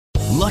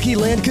Lucky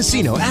Land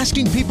Casino,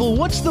 asking people,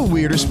 what's the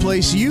weirdest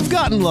place you've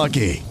gotten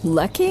lucky?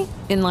 Lucky?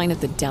 In line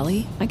at the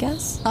deli, I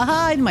guess?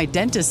 Aha, in my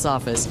dentist's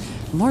office.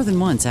 More than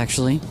once,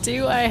 actually.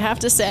 Do I have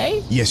to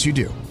say? Yes, you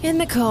do. In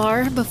the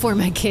car before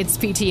my kids'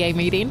 PTA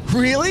meeting.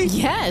 Really?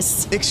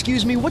 Yes.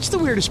 Excuse me, what's the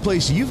weirdest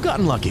place you've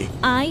gotten lucky?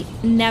 I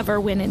never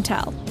win and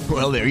tell.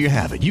 Well, there you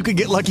have it. You can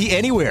get lucky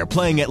anywhere,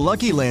 playing at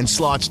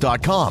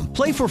LuckyLandSlots.com.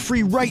 Play for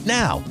free right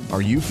now.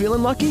 Are you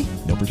feeling lucky?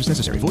 No purchase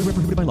necessary. Void where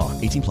prohibited by law.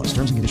 18 plus.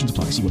 Terms and conditions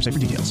apply. See website for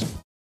details.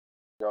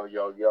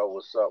 Yo,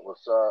 what's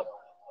up?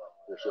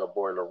 It's your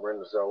boy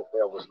Lorenzo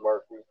Elvis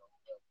Murphy.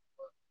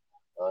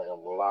 I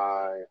am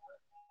live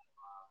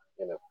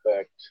in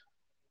effect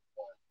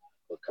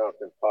for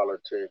Compton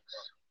Politics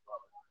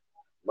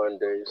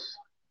Mondays.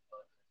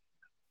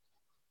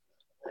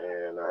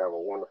 And I have a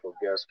wonderful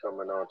guest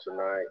coming on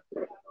tonight.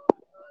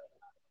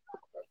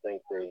 I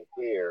think they're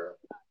here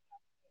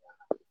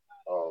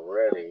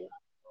already.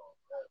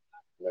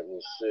 Let me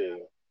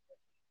see.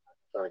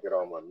 Trying to get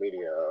all my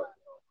media up.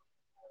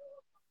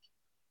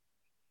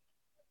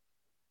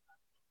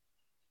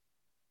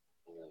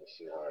 Let me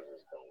see how this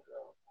is going to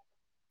go.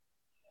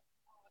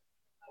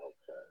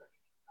 Okay.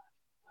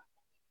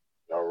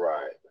 All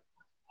right.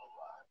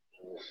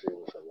 Let me see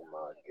what's up with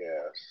my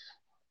guests.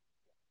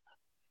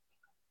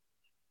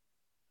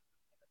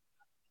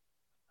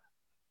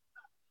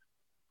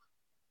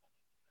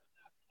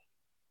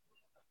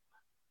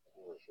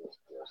 Who is this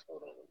guest?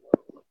 Hold on a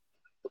moment.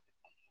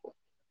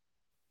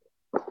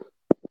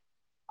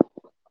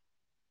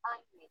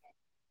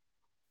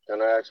 Can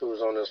I ask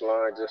who's on this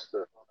line just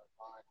to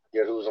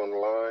get who's on the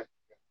line?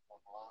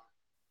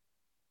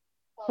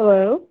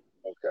 Hello?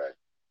 Okay.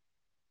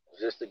 Is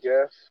this the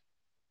guest?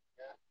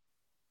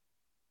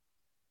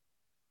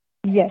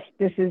 Yes,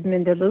 this is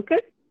Minda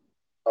Lucas.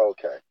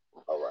 Okay.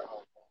 All right.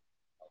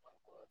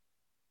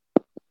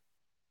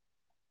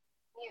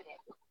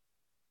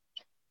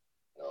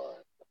 All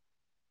right.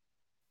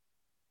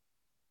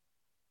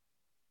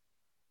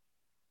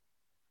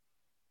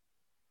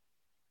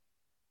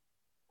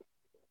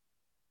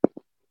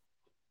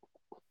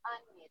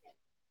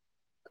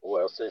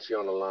 Well, since you're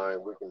on the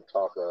line, we can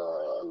talk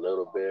a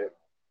little bit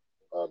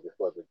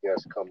before the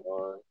guests come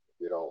on, if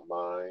you don't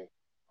mind.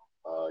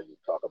 You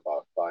talk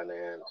about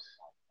finance.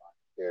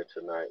 Here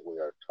tonight, we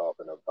are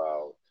talking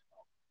about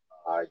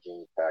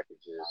hygiene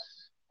packages,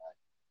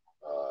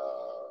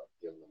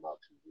 giving them out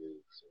to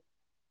youth.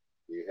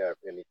 Do you have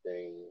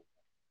anything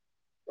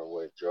from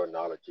what your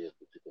knowledge is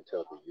that you can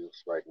tell the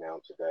youth right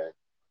now today?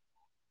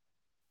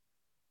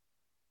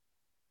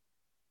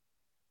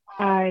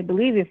 I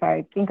believe if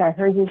I think I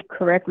heard you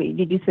correctly,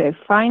 did you say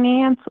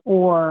finance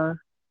or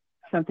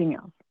something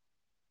else?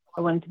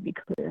 I wanted to be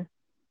clear.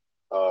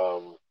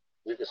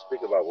 You can speak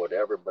about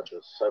whatever, but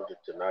the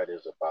subject tonight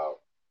is about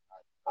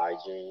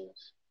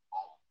hygienes.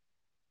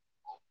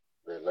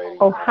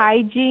 Oh,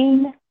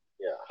 hygiene?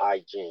 Yeah,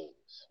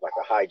 hygienes, like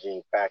a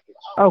hygiene package.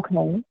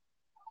 Okay.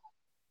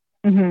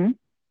 Mm-hmm. And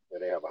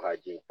they have a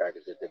hygiene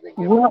package that they've been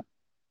given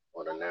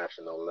on a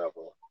national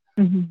level.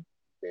 Mm-hmm.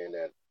 Being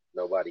that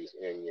nobody's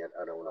in yet,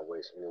 I don't want to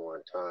waste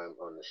anyone's time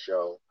on the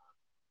show.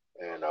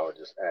 And I was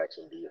just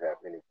asking, do you have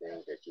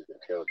anything that you can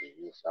tell the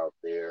youth out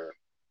there,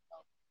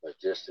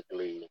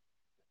 logistically,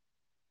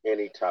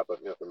 any type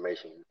of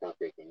information you think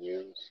they can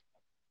use?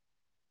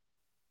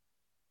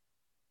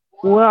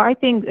 Well, I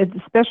think it's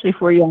especially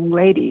for young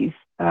ladies,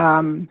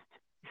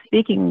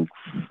 speaking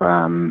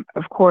from,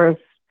 of course,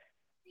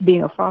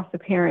 being a foster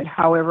parent,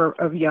 however,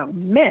 of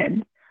young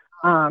men,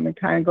 it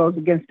kind of goes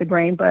against the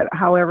grain. But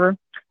however,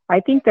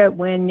 I think that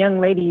when young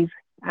ladies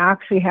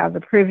actually have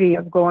the privy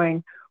of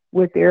going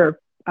with their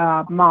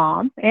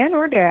mom and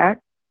or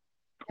dad,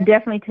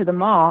 definitely to the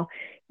mall,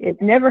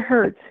 it never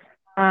hurts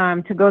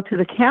to go to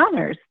the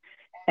counters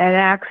and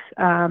ask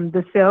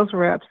the sales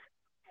reps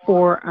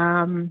for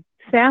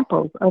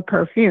samples of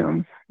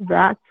perfumes.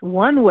 That's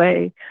one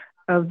way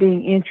of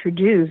being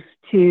introduced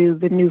to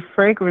the new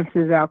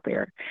fragrances out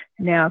there.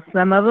 Now,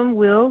 some of them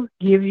will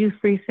give you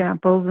free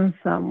samples and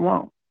some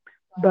won't.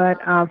 But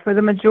for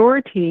the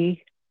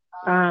majority,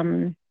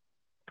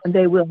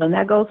 they will. And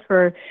that goes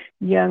for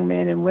young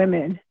men and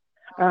women.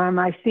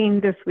 I've seen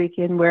this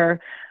weekend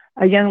where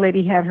a young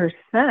lady had her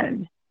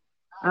son.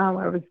 I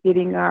was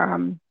getting a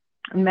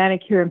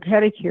manicure and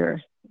pedicure,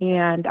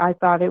 and I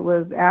thought it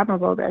was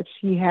admirable that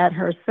she had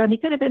her son. He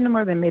could have been no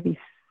more than maybe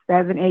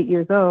 7, 8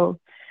 years old,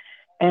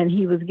 and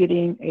he was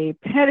getting a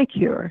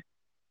pedicure.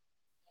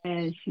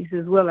 And she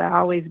says, well, I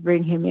always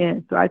bring him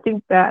in. So I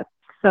think that's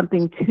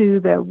something, too,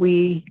 that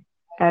we,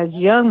 as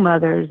young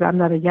mothers, I'm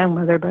not a young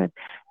mother, but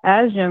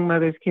as young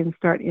mothers can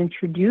start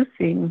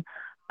introducing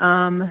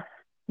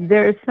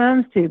their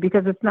sons to,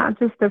 because it's not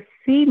just a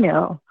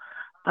female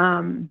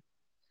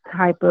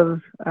type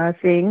of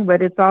thing,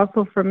 but it's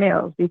also for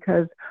males,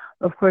 because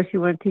of course you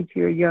want to teach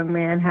your young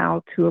man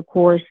how to, of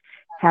course,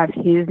 have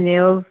his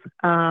nails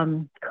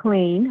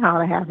clean, how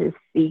to have his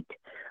feet,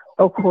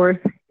 of course,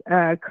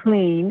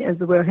 clean, as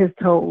well his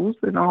toes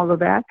and all of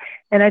that.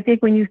 And I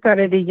think when you start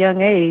at a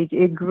young age,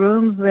 it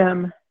grooms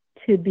them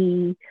to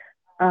be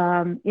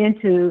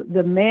into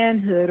the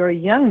manhood or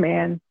young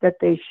man that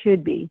they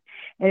should be.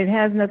 And it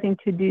has nothing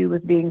to do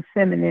with being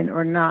feminine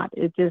or not.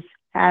 It just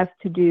has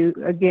to do,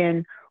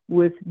 again,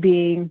 with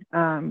being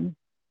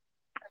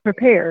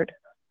prepared,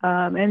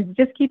 and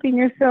just keeping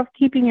yourself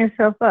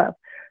up.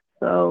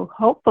 So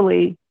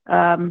hopefully,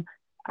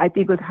 I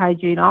think with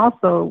hygiene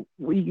also,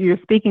 you're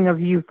speaking of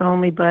youth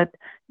only, but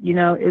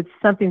it's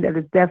something that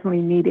is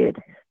definitely needed.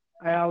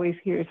 I always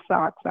hear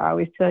socks. I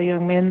always tell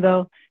young men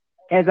though,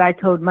 as I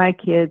told my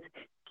kids,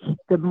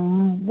 the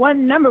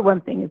number one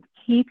thing is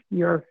keep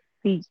your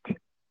feet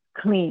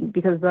clean,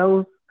 because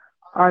those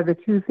are the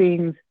two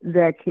things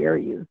that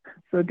carry you.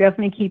 So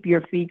definitely keep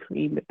your feet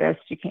clean the best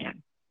you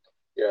can.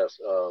 Yes,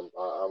 I'm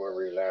gonna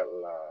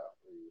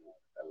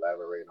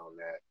elaborate on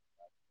that.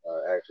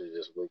 Actually,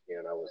 this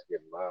weekend I was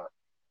getting my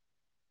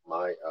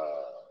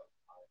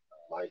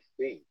my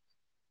feet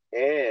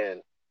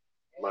and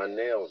my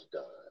nails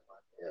done,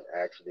 and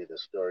actually the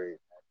story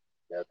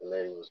that the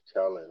lady was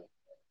telling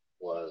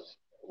was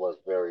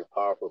very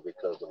powerful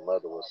because the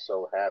mother was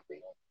so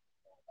happy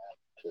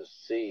to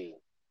see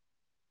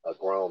a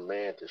grown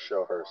man to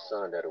show her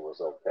son that it was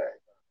okay.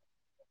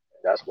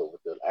 That's what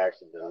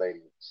the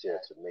lady said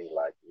to me,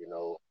 like,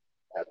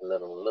 had to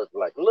let him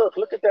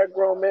look at that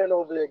grown man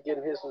over there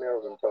getting his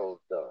nails and toes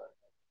done.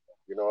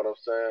 You know what I'm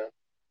saying?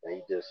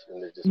 And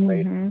it just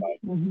made it Mhm.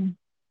 like Mhm.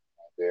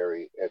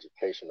 very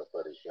educational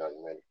for this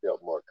young man. He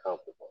felt more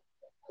comfortable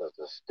because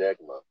the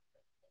stigma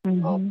um,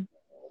 Mhm.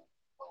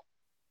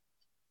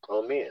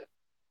 on men.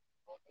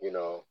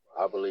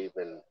 I believe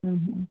in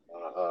Mhm.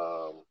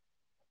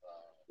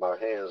 my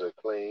hands are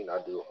clean.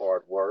 I do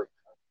hard work,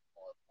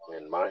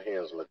 and my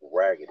hands look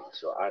raggedy,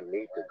 so I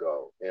need to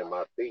go. And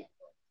my feet.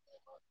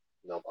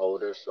 I'm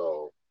older,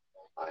 so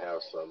I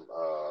have some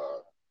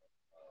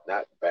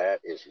not bad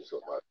issues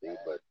with my feet,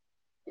 but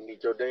you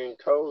need your dang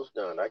toes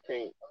done. I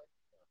can't.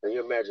 Can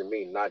you imagine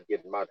me not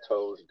getting my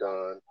toes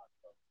done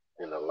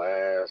in the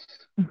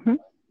last Mhm.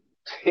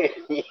 10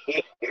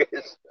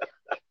 years?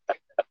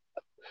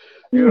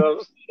 You Yeah. know what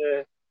I'm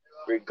saying?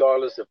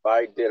 Regardless if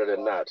I did it or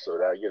not. So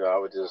that I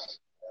was just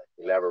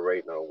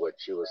elaborating on what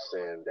you were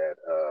saying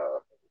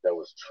that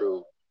was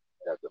true.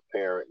 That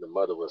the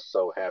mother was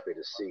so happy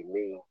to see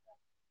me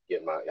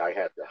get I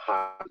had the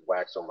hot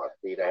wax on my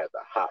feet. I had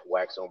the hot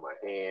wax on my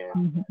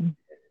hand. Mhm.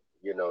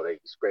 They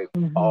scraped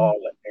Mhm. all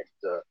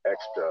the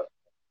extra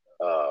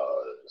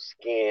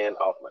skin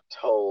off my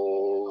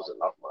toes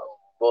and off my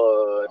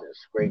foot and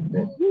scraped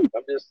it.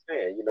 I'm just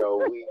saying,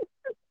 we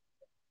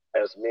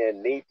as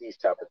men need these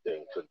type of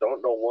things. So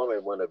don't no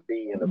woman want to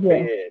be in a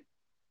Yeah. bed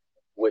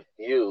with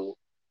you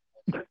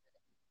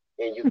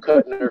and you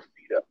cutting her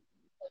feet up.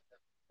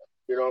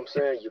 You know what I'm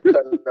saying? You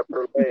cutting up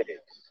her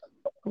legs.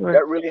 That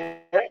Right. really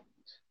happens.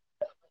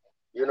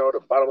 The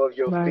bottom of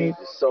your feet Right.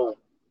 is so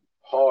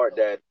hard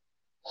that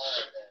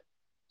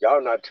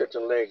y'all not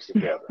touching legs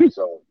together.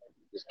 So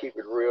just keep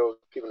it real,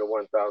 keeping the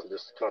 1,000.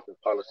 This is Compton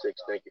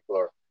Politics. Thank you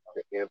for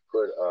the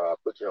input. I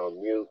put you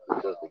on mute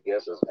because the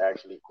guest is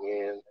actually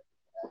in.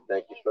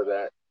 Thank you for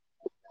that.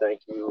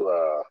 Thank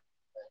you.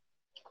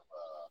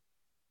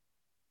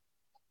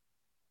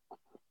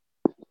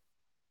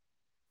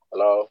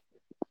 Hello.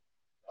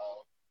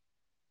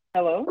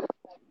 Hello?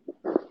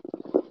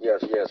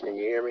 Yes, yes. Can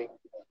you hear me?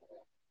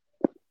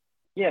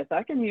 Yes,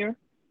 I can hear.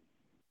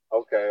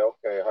 Okay,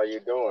 okay. How you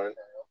doing?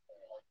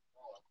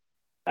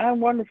 I'm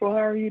wonderful.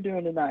 How are you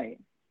doing tonight?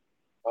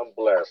 I'm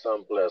blessed.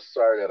 I'm blessed.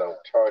 Sorry that I'm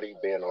tardy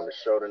being on the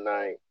show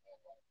tonight,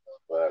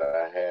 but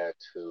I had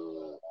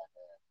to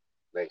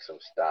make some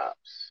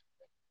stops.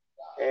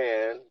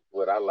 And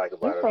what I like No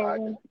about it, I can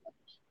problem.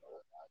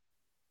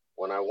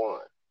 when I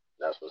want.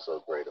 That's what's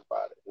so great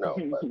about it. No,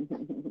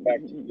 but back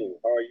to you.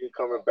 How are you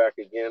coming back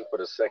again for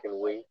the second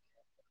week?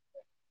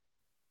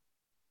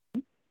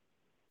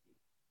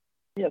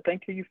 Yeah,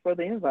 thank you for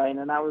the invite.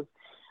 And I was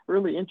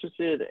really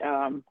interested.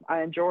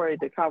 I enjoyed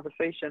the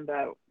conversation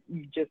that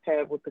you just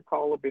had with the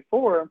caller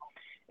before.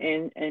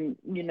 And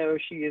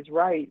she is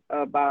right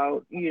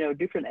about,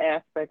 different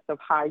aspects of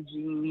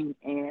hygiene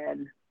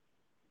and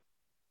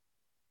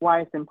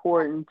why it's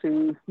important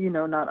to,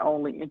 not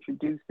only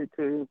introduce it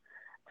to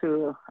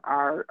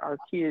our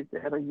kids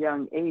at a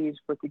young age,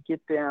 but to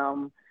get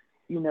them,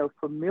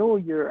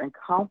 familiar and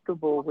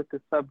comfortable with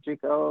the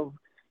subject of,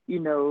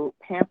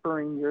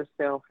 pampering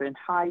yourself and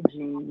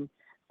hygiene,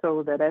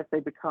 so that as they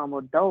become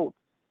adults,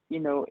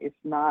 it's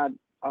not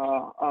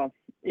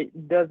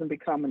it doesn't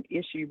become an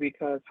issue,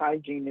 because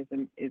hygiene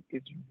is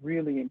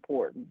really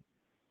important.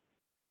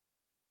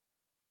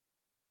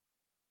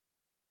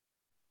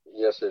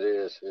 Yes, it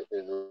is.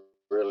 It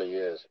really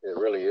is. It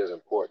really is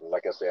important.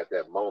 Like I said, at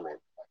that moment,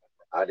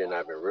 I did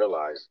not even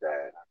realize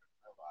that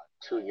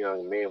two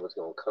young men was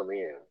gonna come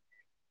in.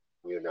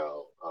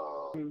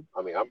 Mm.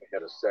 I mean, I'm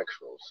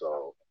heterosexual,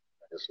 so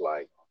it's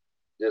like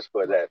just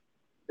for that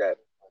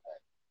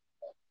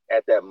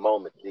at that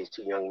moment, these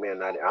two young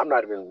men. I'm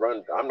not even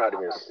run. I'm not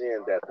even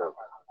seeing that the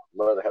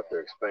mother have to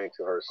explain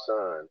to her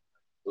son,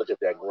 look at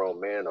that grown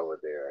man over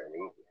there, and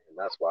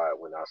that's why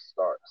when I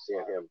start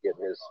seeing him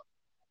getting his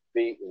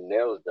feet and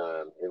nails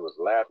done, he was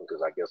laughing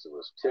because I guess it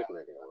was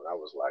tickling him. And I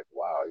was like,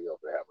 wow, you're up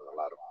there having a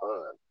lot of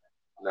fun,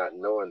 not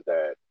knowing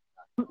that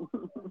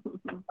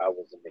I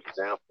was an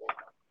example,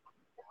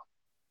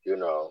 you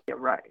know. Yeah,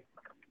 right.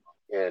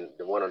 And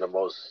one of the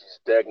most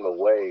stigma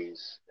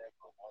ways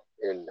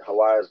in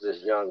Hawaii is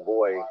this young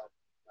boy,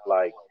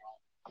 like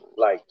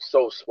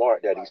so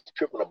smart that he's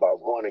tripping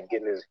about going and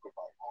getting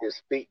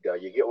his feet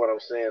done. You get what I'm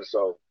saying?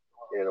 So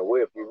in a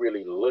way, if you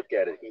really look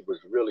at it, he was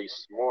really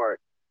smart,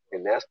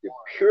 and that's the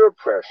peer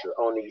pressure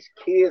on these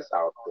kids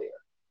out there.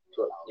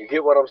 So you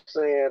get what I'm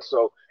saying?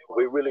 So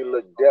we really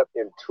look depth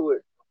into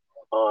it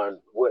on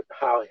what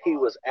how he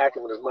was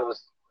acting with his mother,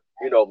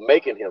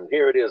 making him.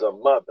 Here it is, a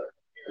mother.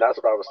 And that's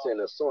what I was saying.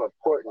 It's so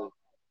important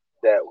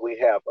that we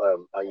have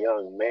a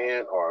young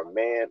man or a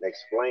man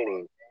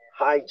explaining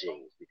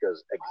hygiene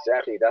because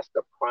exactly that's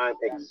the prime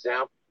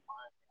example.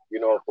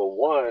 For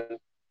one,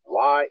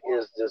 why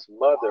is this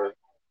mother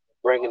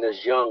bringing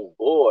this young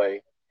boy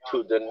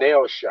to the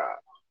nail shop?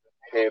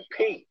 And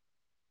Pete,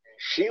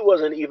 she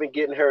wasn't even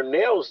getting her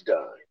nails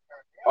done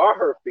or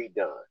her feet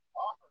done.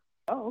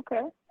 Oh,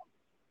 okay.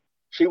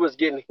 She was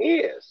getting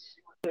his.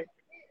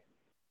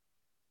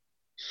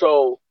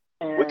 So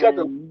we got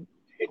to And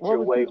get what your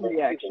was way his more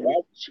people. reaction? Why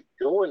was she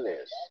doing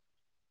this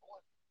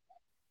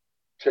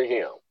to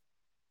him?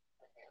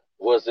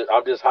 Was it?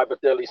 I'm just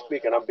hypothetically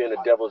speaking. I'm being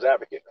a devil's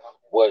advocate.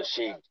 Was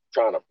she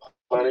trying to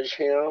punish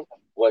him?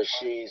 Was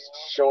she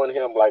showing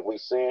him like we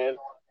saying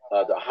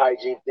the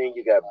hygiene thing?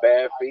 You got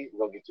bad feet.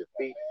 We're gonna get your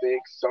feet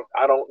fixed.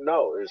 I don't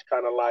know. It's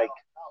kind of like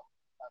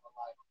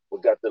we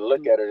got to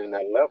look at it in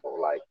that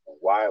level. Like,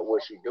 why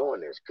was she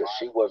doing this? Because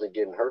she wasn't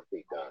getting her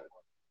feet done.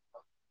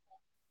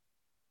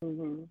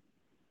 Mm-hmm.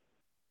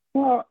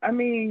 Well, I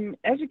mean,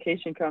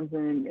 education comes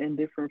in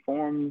different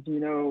forms.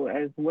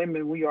 As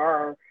women, we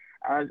are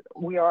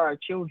our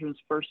children's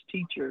first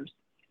teachers.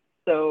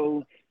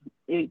 So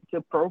it's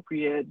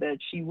appropriate that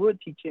she would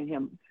teach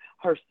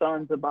her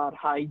sons about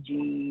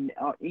hygiene,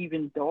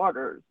 even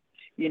daughters.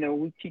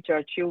 We teach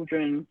our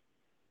children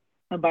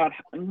about,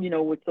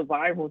 with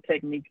survival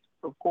techniques.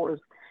 Of course,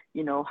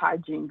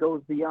 hygiene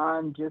goes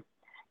beyond just,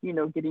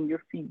 getting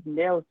your feet and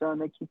nails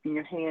done and keeping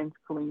your hands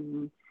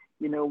clean,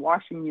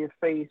 washing your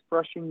face,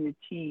 brushing your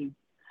teeth,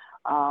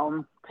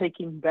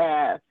 taking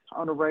baths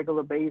on a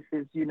regular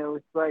basis.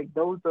 It's like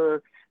those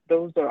are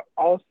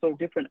also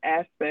different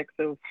aspects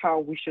of how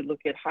we should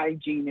look at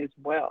hygiene as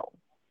well.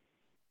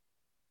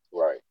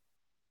 Right.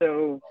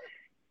 So,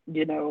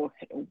 you know,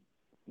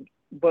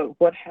 but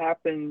what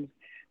happens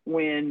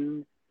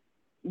when,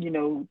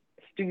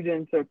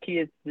 students or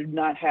kids do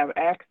not have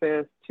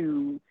access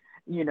to,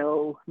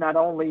 not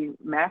only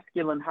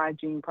masculine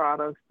hygiene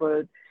products,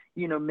 but,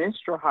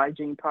 menstrual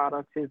hygiene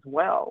products as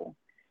well.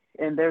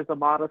 And there's a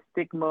lot of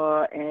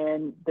stigma,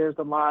 and there's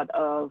a lot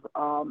of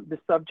the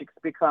subjects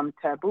become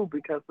taboo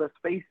because, let's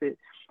face it,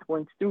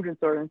 when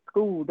students are in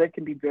school, they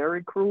can be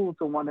very cruel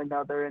to one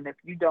another. And if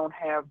you don't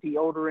have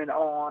deodorant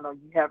on, or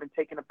you haven't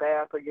taken a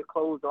bath, or your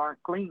clothes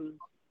aren't clean,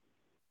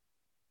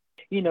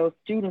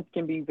 students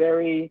can be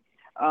very,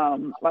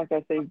 like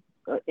I say,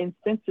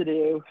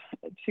 insensitive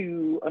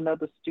to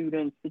another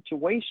student's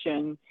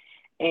situation,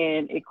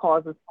 and it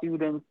causes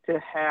students to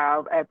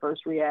have adverse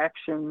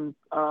reactions.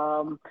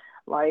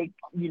 Like,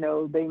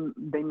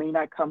 they may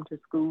not come to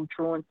school.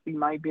 Truancy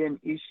might be an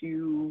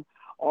issue,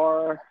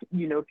 or,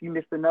 if you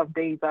miss enough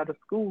days out of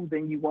school,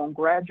 then you won't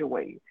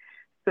graduate.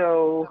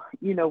 So,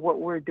 what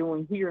we're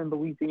doing here in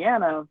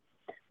Louisiana,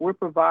 we're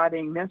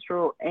providing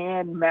menstrual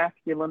and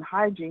masculine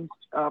hygiene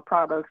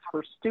products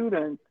for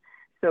students.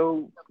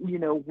 So,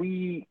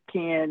 we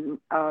can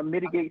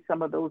mitigate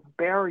some of those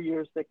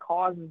barriers that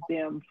causes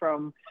them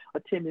from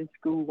attending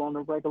school on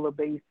a regular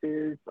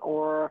basis,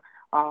 or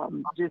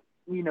just,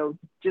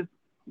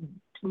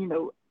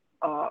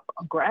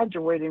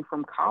 graduating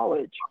from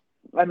college.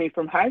 I mean,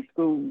 from high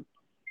school,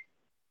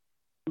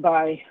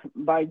 by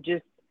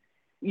just,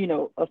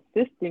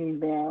 assisting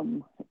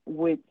them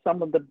with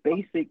some of the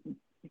basic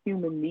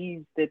human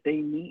needs that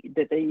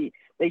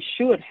they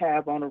should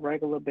have on a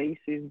regular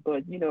basis.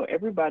 But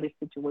everybody's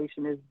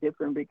situation is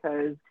different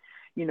because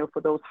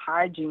for those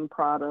hygiene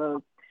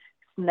products,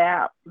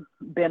 SNAP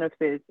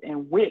benefits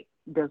and WIC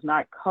does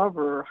not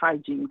cover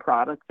hygiene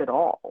products at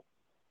all.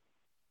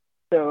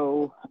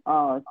 So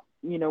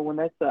when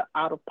that's an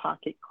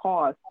out-of-pocket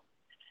cost,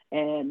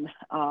 and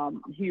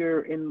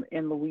here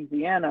in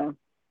Louisiana,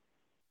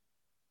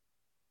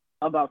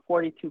 about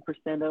 42%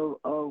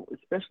 of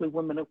especially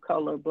women of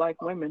color,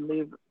 Black women,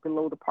 live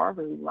below the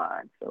poverty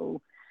line.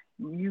 So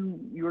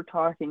you're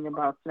talking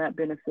about SNAP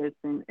benefits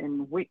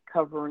and WIC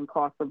covering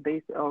costs of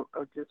basic or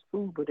just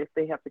food, but if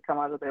they have to come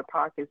out of their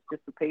pockets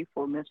just to pay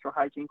for menstrual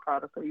hygiene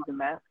products or even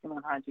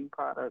masculine hygiene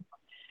products,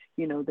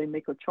 they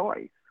make a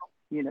choice.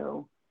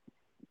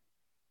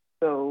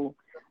 So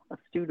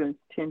students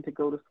tend to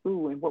go to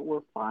school, and what we're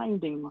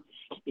finding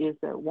is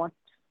that once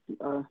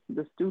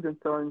the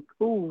students are in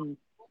school,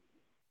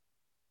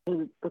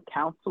 the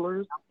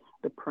counselors,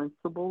 the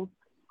principals,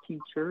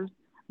 teachers,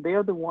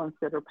 they're the ones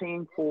that are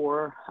paying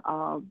for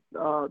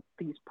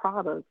these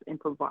products and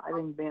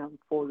providing them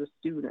for the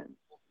students.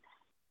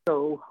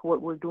 So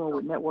what we're doing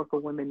with Network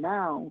of Women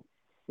now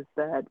is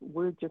that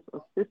we're just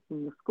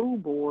assisting the school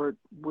board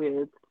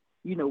with,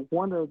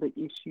 one of the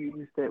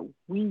issues that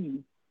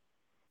we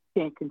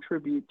can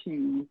contribute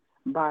to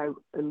by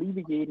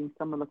alleviating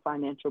some of the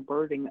financial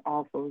burden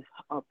off of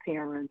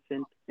parents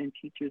and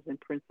teachers and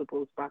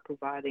principals by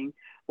providing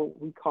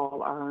what we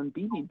call our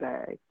BB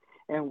bags.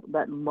 And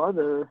that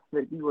mother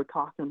that you were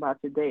talking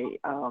about today,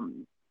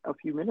 a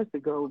few minutes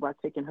ago, by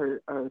taking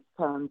her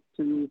sons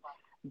the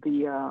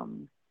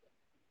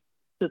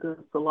to the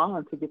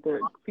salon to get their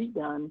feet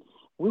done,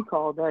 we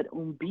call that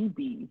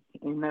umbibi,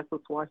 and that's a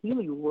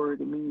Swahili word.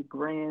 It means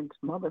grand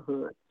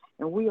motherhood.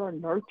 And we are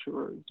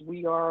nurturers.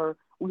 We are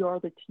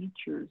the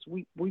teachers.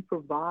 We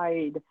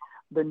provide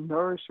the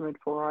nourishment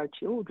for our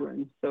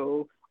children.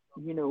 So,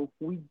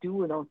 we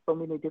do it on so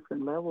many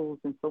different levels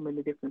and so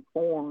many different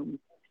forms.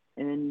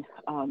 And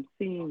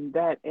seeing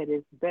that at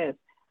its best,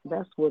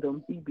 that's what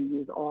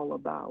umbibi is all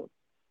about.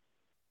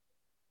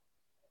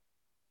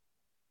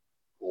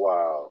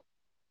 Wow.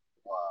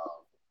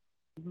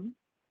 Mm-hmm.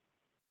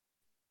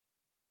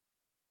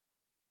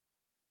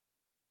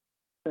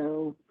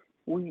 So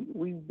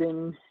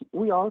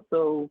we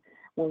also,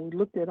 when we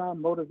looked at our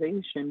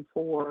motivation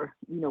for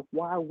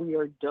why we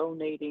are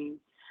donating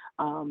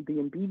the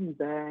Mbidi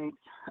bags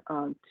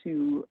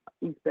to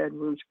East Baton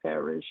Rouge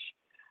Parish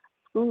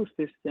school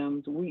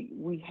systems,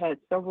 we had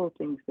several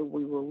things that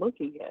we were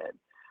looking at.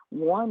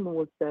 One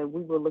was that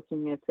we were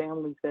looking at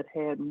families that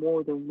had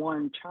more than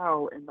one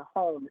child in the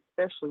home,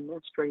 especially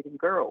menstruating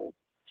girls.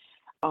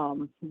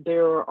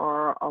 There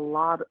are a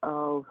lot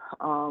of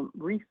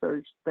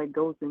research that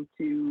goes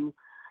into,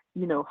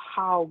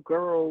 how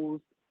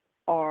girls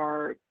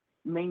are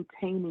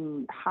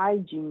maintaining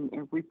hygiene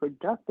and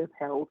reproductive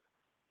health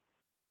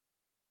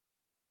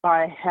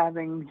by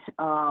having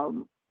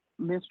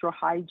menstrual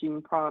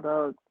hygiene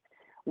products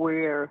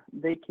where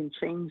they can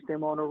change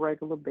them on a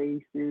regular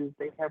basis.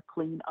 They have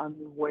clean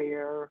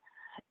underwear,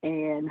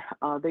 and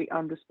they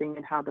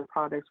understand how the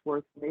products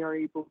work. They are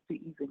able to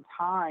even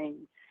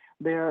time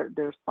their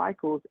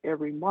cycles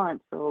every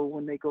month. So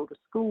when they go to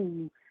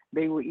school,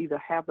 they will either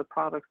have the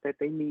products that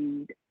they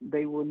need.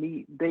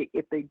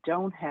 If they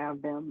don't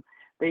have them,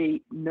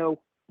 they know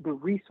the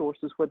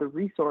resources, where the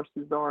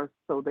resources are,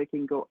 so they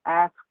can go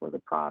ask for the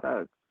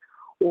products,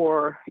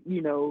 or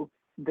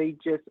they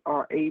just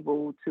are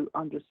able to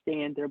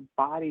understand their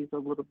bodies a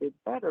little bit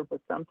better.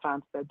 But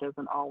sometimes that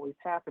doesn't always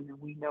happen,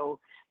 and we know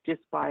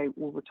just by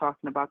what we're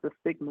talking about, the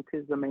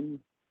stigmatism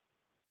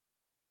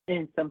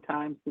and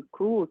sometimes the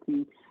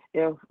cruelty.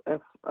 If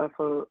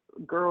a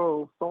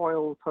girl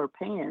soils her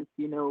pants,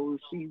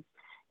 she's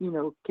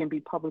can be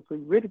publicly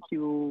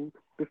ridiculed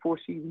before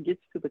she even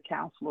gets to the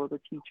counselor or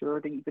the teacher,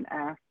 or to even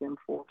ask them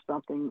for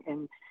something.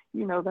 And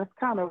that's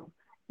kind of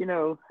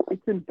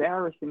it's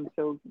embarrassing.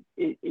 So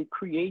it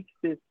creates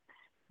this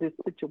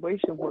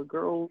situation where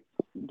girls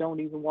don't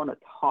even want to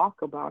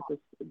talk about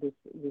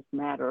this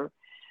matter.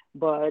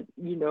 But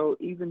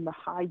even the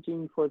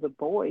hygiene for the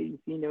boys,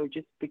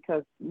 just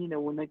because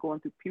when they're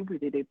going through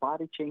puberty, their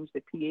body changes,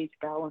 the pH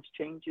balance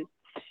changes.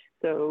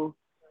 So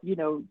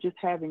just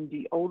having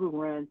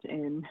deodorant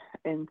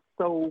and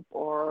soap,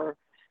 or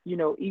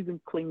even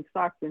clean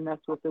socks, and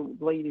that's what the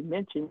lady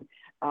mentioned.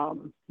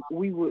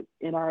 We would,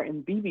 in our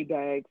MBB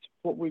bags,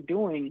 what we're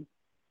doing,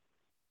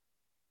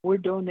 we're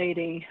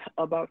donating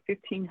about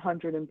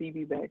 1,500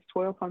 MBB bags,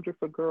 1,200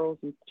 for girls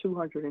and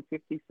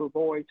 250 for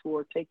boys who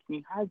are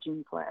taking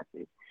hygiene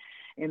classes.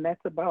 And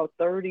that's about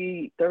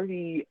 30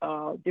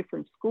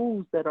 different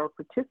schools that are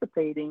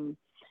participating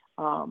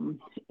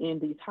in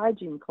these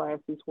hygiene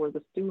classes, where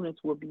the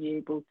students will be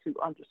able to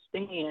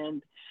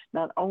understand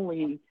not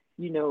only,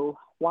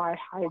 why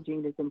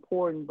hygiene is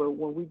important, but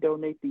when we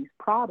donate these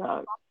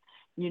products,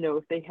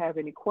 if they have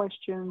any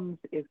questions,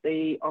 if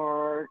they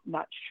are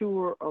not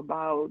sure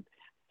about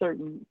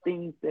certain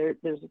things, there's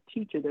a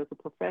teacher, there's a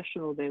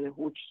professional there,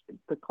 which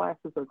the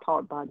classes are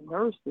taught by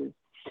nurses.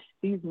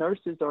 These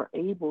nurses are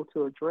able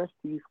to address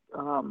these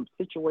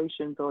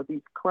situations or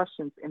these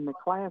questions in the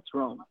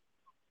classroom.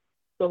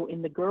 So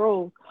in the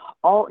girls,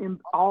 all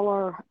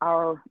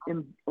our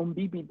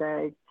MBB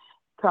bags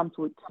comes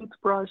with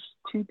toothbrush,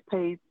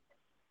 toothpaste,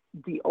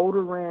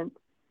 deodorant,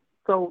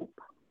 soap,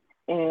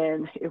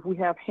 and if we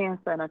have hand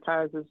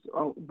sanitizers,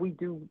 we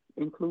do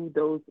include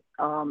those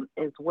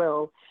as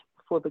well.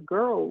 For the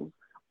girls,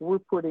 we're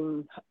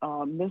putting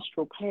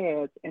menstrual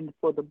pads, and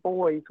for the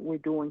boys, we're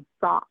doing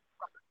socks.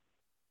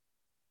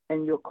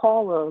 And your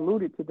caller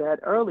alluded to that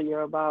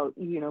earlier about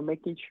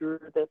making sure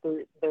that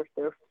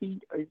their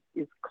feet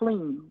is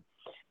clean.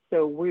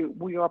 So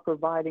we are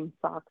providing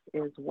socks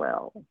as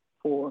well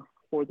for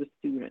the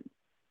students.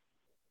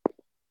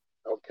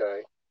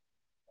 Okay.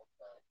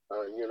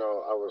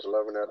 I was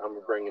loving that.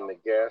 I'm bringing the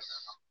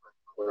guests,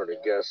 one of the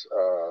guest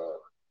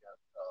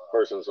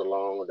persons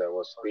along that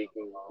was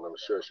speaking, and I'm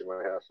sure she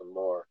might have some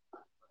more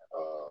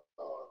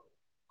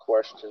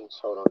questions.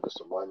 Hold on just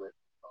a moment.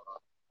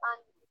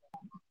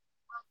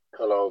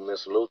 Hello,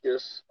 Miss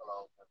Lucas.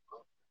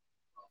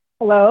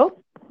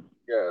 Hello.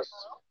 Yes.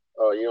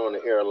 You're on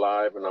the air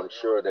live, and I'm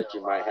sure that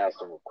you might have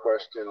some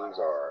questions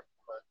or,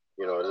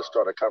 just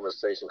start a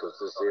conversation because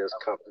this is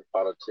Compton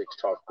Politics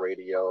Talk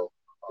Radio.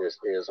 This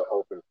is an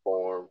open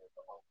forum.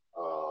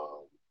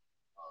 Um,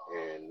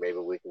 and maybe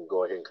we can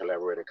go ahead and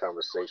collaborate a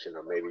conversation,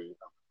 or maybe,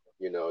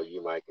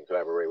 you might can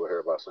collaborate with her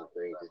about some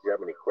things. Did you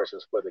have any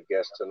questions for the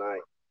guest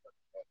tonight?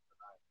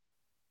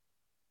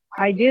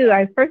 I do.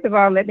 I first of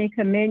all, let me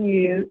commend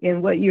you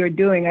in what you're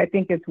doing. I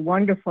think it's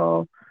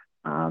wonderful.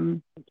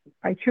 Um,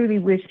 I truly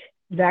wish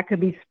that could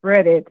be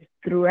spreaded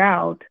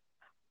throughout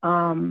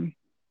um,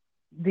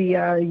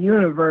 the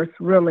universe,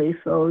 really.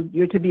 So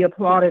you're to be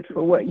applauded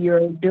for what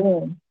you're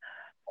doing.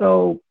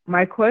 So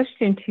my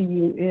question to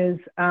you is,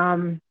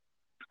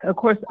 of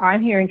course,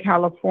 I'm here in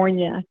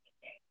California,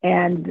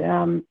 and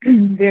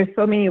there's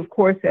so many, of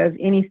course, as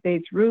any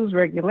state's rules,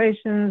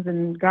 regulations,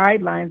 and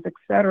guidelines, et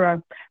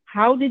cetera.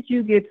 How did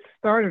you get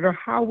started, or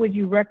how would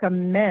you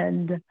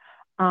recommend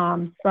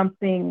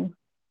something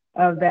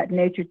of that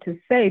nature to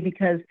say?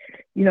 Because,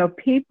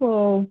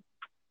 people,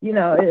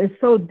 it's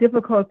so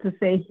difficult to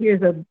say,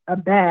 here's a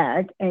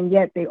bag, and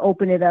yet they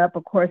open it up,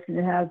 of course, and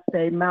it has,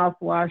 say,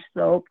 mouthwash,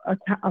 soap,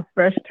 a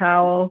fresh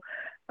towel,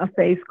 a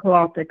face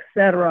cloth, et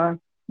cetera,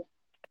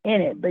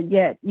 in it. But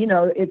yet,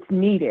 it's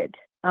needed.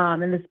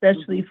 And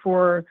especially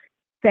for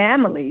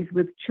families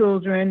with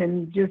children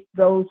and just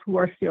those who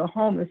are still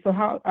homeless. So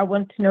I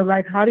want to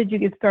know, how did you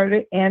get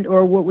started, and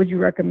or what would you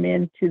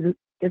recommend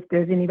if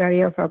there's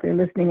anybody else out there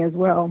listening as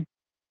well?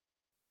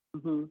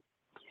 Mm-hmm.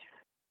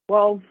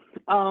 Well,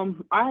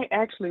 I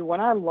actually,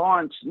 when I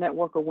launched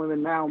Network of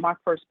Women Now, my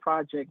first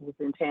project was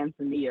in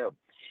Tanzania.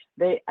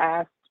 They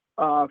asked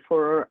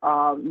for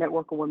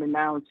Network of Women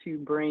Now to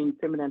bring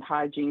feminine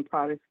hygiene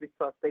products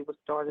because they were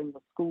starting a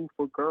school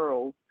for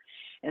girls,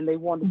 and they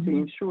wanted to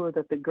ensure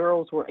that the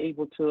girls were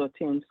able to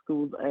attend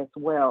school as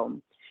well.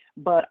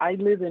 But I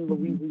live in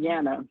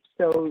Louisiana,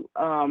 so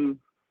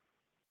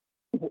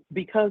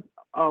because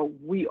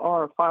we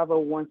are a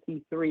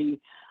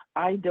 501c3,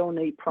 I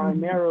donate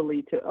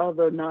primarily to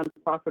other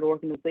nonprofit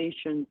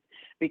organizations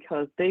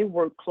because they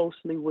work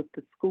closely with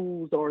the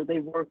schools, or they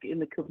work in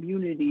the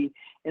community,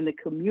 and the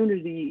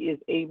community is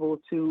able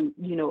to,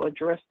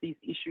 address these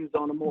issues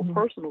on a more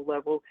personal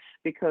level,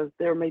 because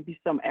there may be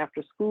some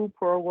after school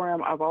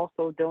program. I've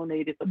also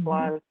donated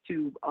supplies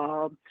to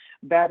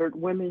battered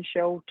women's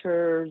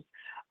shelters.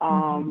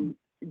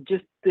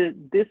 Just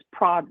this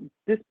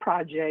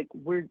project,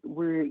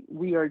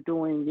 we are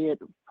doing it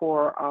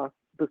for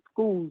the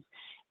schools.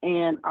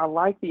 And I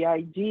like the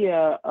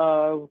idea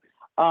of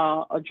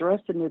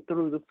addressing it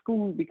through the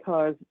school,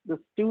 because the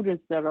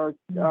students that are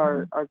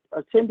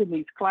attending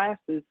these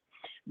classes,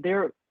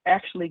 they're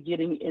actually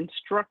getting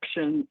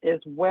instruction as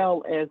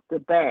well as the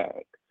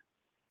bags.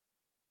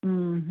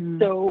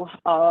 So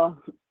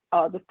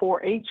the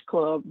 4-H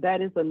Club,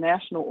 that is a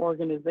national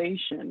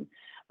organization.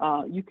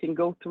 You can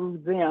go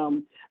through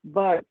them,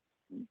 but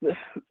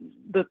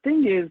the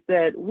thing is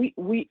that we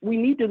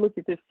need to look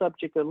at this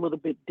subject a little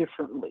bit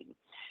differently.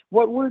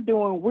 What we're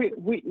doing,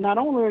 we not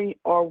only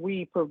are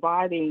we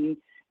providing,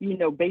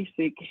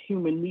 basic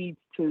human needs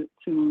to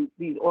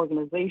these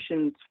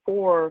organizations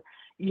for,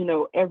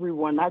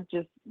 everyone, not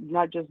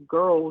just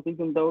girls,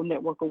 even though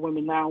Network of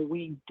Women Now,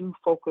 we do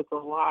focus a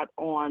lot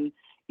on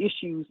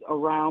issues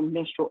around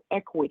menstrual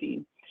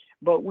equity.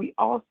 But we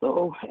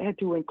also had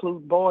to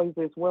include boys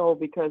as well,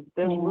 because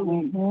there's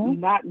really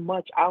not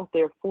much out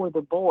there for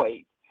the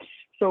boys.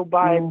 So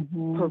by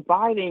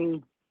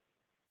providing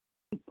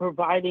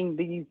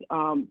these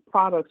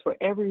products for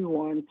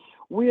everyone,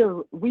 we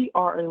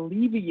are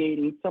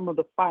alleviating some of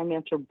the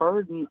financial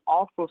burden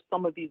off of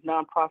some of these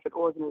nonprofit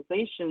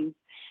organizations,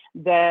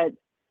 that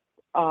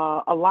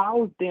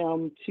allows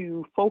them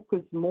to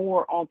focus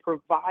more on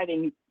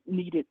providing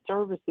needed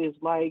services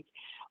like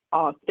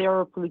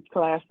therapy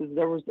classes.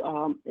 There was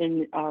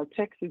in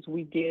Texas,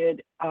 we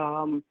did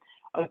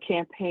a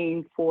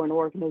campaign for an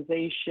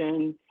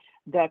organization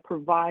that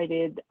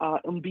provided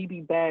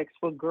MBB bags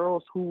for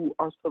girls who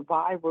are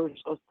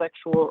survivors of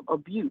sexual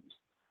abuse.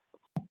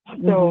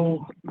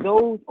 So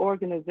those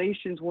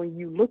organizations, when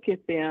you look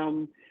at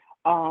them,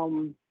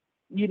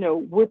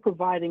 we're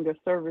providing a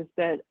service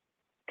that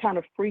kind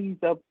of frees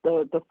up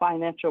the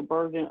financial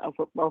burden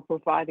of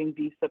providing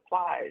these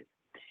supplies.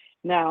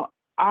 Now,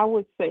 I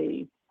would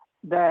say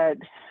that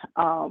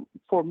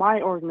for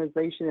my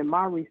organization and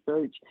my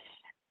research,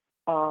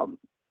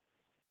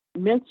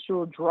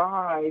 menstrual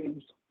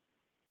drives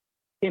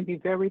can be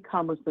very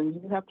cumbersome.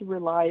 You have to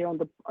rely on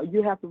the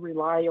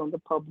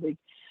public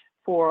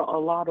for a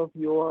lot of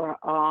your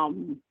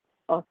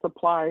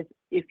supplies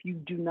if you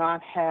do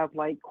not have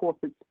like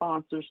corporate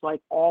sponsors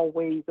like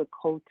Always or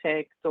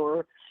Kotex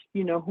or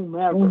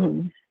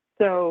whomever.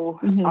 So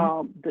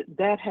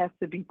that has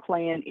to be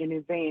planned in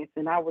advance.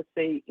 And I would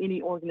say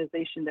any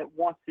organization that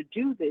wants to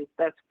do this,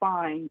 that's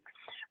fine,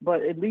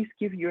 but at least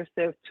give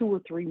yourself 2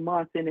 or 3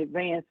 months in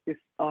advance to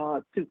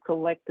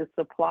collect the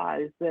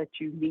supplies that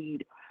you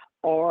need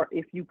or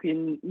if you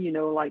can,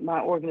 like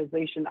my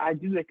organization, I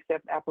do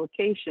accept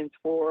applications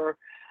for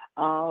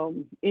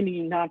any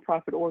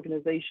nonprofit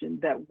organization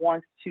that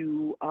wants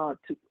to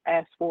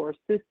ask for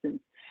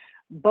assistance.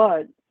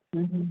 But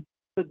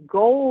the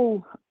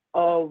goal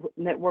of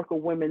Network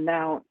of Women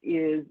now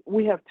is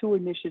we have two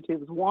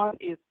initiatives. One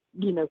is,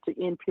 to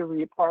end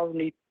period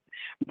poverty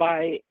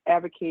by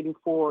advocating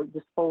for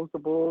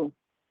disposable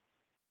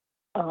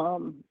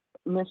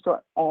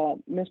menstrual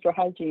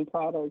hygiene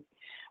products.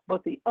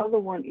 But the other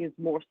one is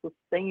more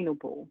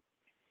sustainable.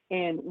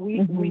 And we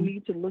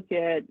need to look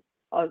at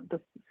the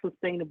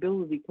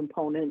sustainability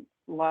component,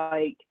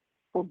 like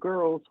for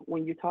girls,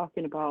 when you're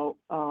talking about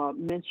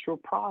menstrual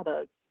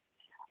products,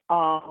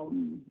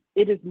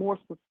 it is more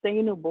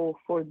sustainable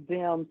for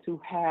them to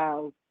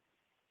have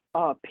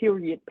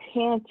period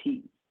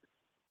panties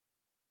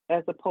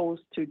as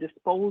opposed to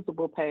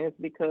disposable pads,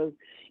 because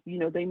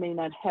they may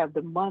not have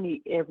the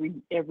money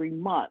every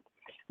month.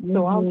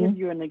 So I'll give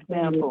you an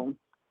example.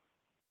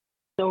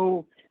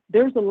 So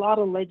there's a lot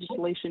of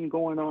legislation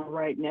going on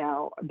right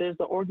now. There's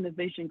an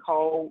organization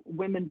called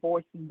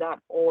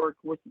womenvoices.org,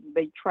 which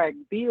they track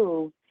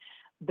bills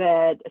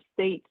that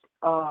states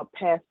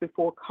passed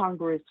before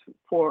Congress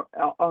for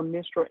a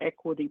menstrual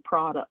equity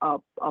product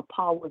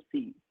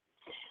policy.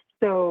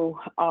 So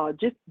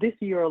just this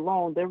year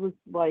alone, there was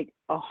like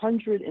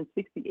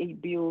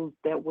 168 bills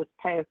that was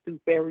passed through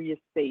various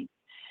states,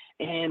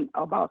 and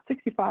about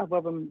 65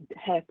 of them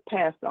has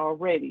passed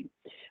already.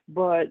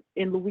 But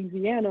in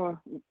Louisiana,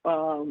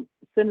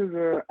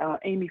 Senator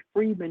Amy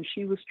Freeman,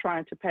 she was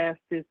trying to pass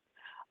this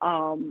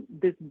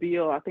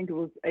bill. I think it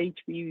was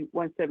HB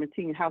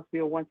 117, House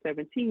Bill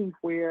 117,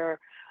 where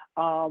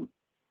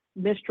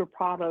menstrual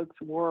products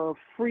were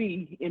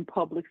free in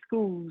public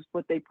schools,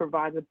 but they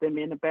provided them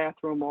in a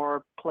bathroom or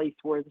a place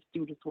where the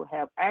students would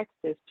have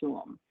access to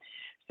them.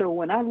 So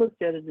when I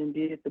looked at it and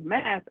did the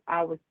math,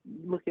 I was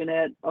looking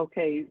at,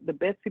 okay, the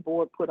Betsy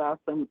board put out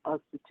some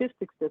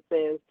statistics that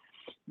says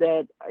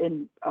that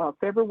in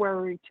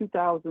February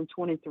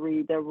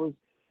 2023, there was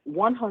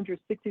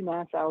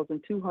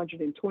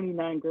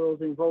 169,229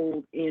 girls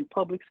enrolled in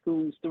public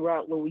schools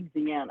throughout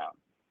Louisiana.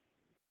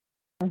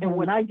 And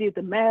when I did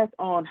the math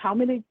on how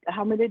many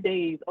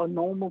days a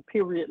normal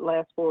period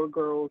lasts for a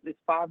girl, it's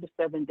 5 to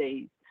 7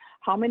 days.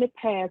 How many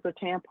pads or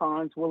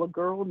tampons will a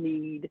girl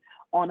need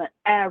on an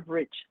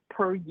average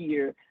per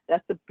year?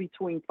 That's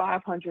between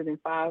 500 and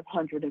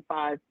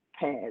 505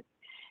 pads.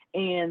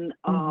 And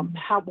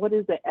what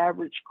is the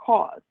average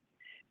cost?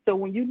 So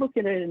when you're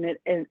looking at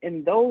it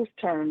in those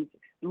terms,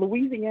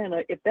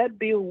 Louisiana, if that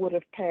bill would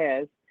have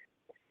passed,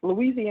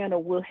 Louisiana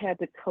will have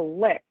to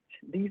collect,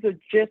 these are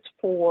just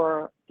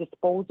for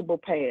disposable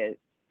pads,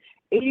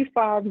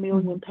 85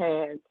 million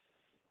pads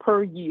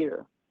per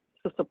year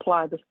to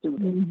supply the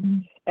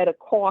students at a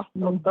cost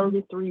of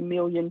 $33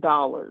 million.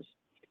 And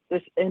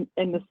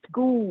the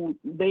school,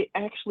 they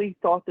actually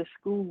thought the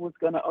school was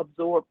going to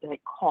absorb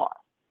that cost.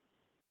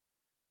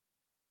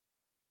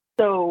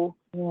 So,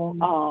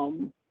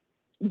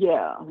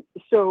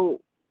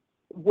 so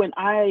when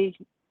I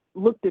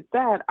looked at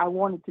that, I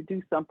wanted to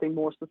do something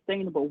more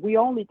sustainable. We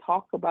only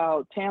talk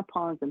about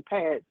tampons and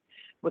pads,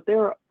 but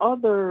there are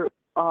other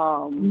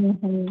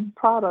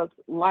products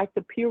like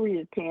the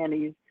period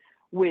panties,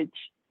 which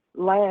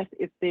last,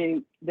 if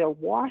they're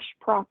washed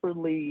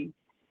properly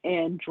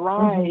and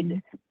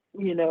dried,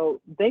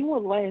 they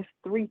will last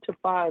 3 to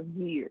 5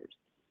 years.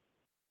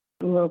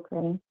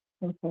 Okay.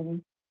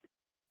 Can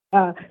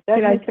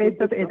I say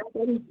something?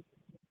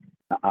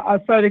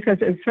 Sorry, because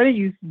it's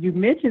funny you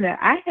mentioned that.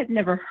 I had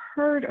never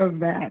heard of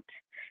that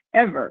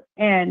ever.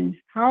 And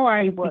how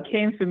I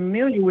became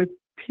familiar with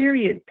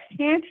period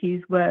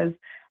panties was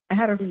I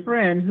had a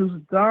friend whose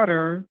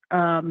daughter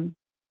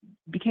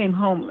became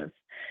homeless,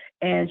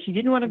 and she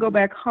didn't want to go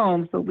back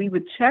home, so we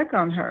would check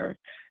on her.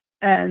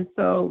 And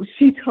so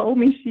she told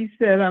me, she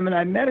said, I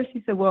met her,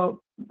 she said,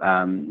 well,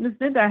 Ms.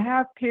 Linda, I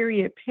have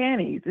period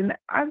panties. And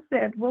I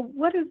said, well,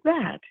 what is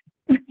that?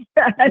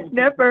 I'd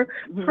never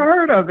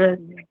heard of it.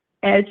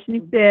 And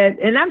she said,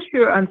 and I'm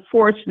sure,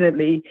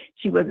 unfortunately,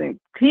 she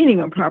wasn't cleaning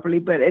them properly,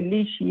 but at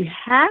least she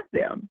had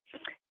them.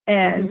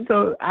 And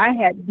so I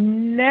had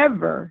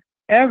never,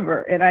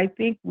 ever, and I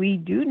think we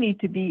do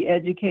need to be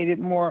educated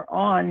more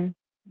on,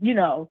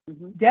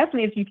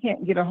 definitely if you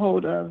can't get a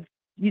hold of,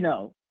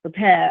 the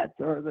pads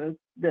or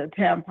the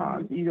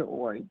tampons, either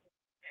or.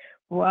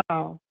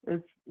 Wow,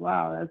 that's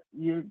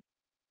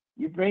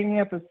you're bringing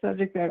up a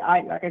subject that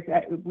like I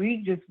said, we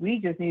just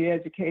need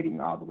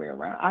educating all the way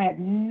around. I had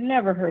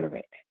never heard of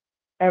it,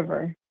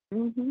 ever.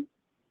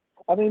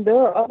 I mean, there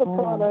are other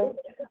products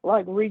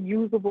like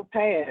reusable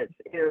pads.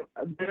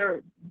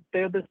 They're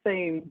the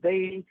same.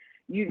 If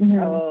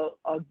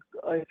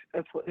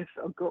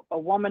a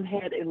woman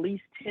had at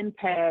least 10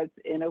 pads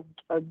and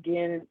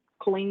again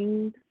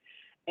cleaned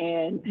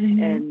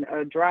and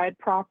dried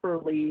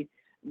properly,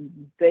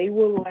 they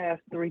will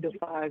last 3 to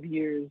 5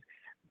 years.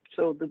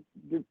 So the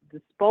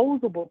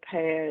disposable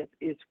pad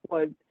is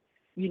what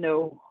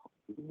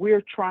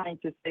we're trying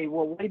to say,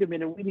 well, wait a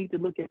minute, we need to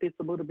look at this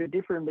a little bit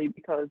differently,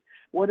 because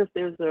what if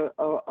there's a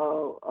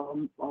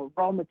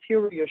raw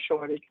material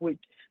shortage, which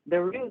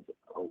there is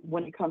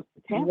when it comes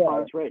to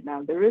tampons right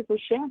now. There is a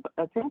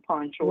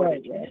tampon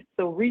shortage. Right.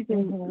 So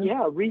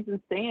reason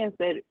stands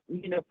that,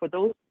 for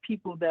those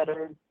people that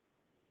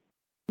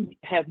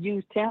have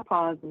used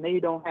tampons and they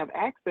don't have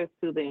access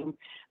to them,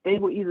 they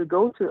will either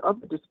go to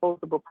other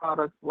disposable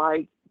products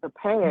like the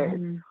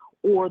pads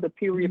or the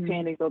period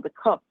panties or the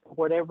cups,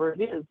 whatever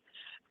it is.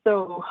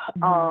 So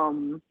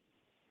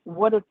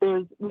what if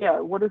there's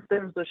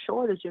a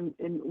shortage and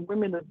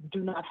women that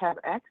do not have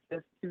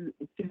access to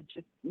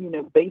just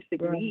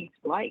basic needs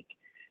like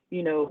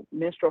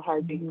menstrual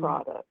hygiene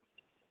products?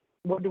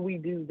 What do we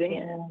do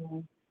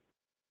then?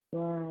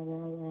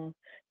 Wow.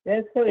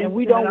 That's so. And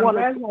we don't want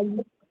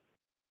to.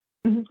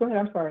 Go ahead.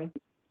 I'm sorry.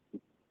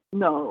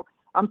 No,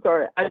 I'm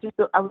sorry. I was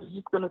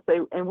just going to say,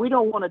 and we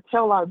don't want to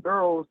tell our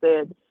girls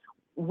that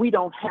we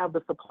don't have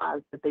the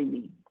supplies that they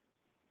need.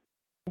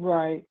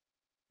 Right.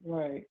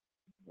 Wow.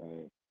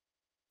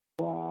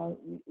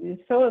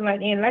 It's so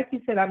enlightening. And like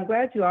you said, I'm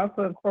glad you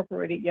also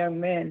incorporated young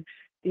men,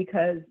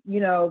 because,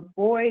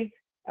 boys,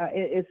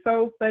 it's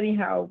so funny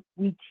how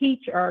we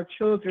teach our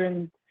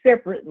children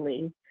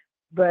separately,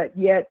 but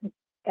yet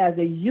as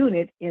a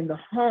unit in the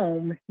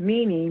home,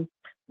 meaning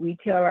we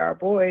tell our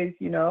boys,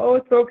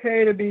 it's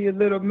okay to be a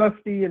little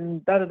musty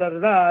and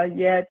da-da-da-da-da,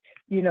 yet,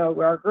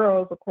 our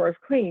girls, of course,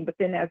 clean. But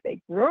then as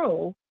they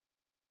grow,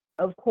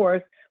 of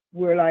course,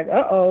 we're like,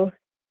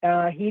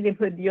 he didn't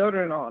put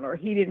deodorant on, or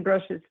he didn't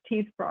brush his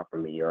teeth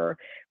properly, or,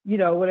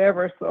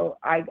 whatever. So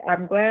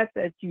I'm glad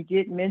that you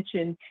did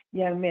mention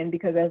young men,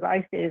 because as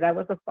I stated, I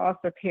was a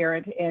foster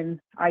parent and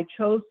I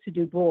chose to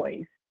do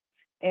boys.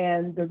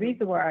 And the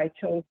reason why I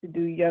chose to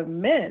do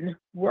young men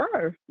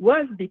was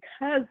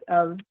because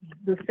of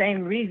the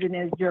same reason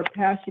as your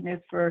passion is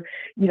for,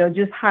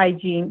 just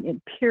hygiene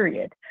in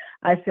period.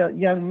 I felt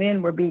young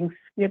men were being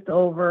skipped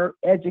over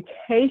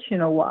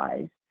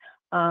educational-wise,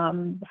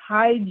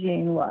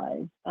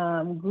 hygiene-wise,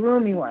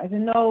 grooming-wise.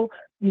 And no,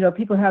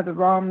 people have the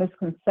wrong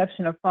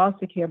misconception of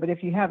foster care, but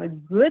if you have a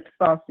good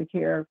foster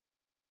care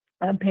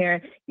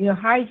parent,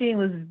 hygiene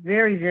was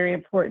very, very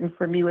important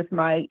for me with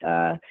my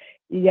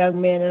young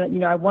men.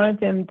 And, I wanted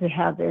them to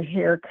have their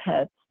hair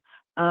cut.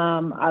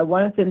 I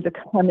wanted them to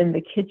come in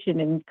the kitchen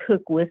and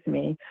cook with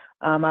me.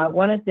 I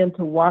wanted them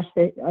to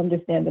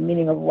understand the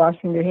meaning of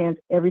washing their hands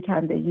every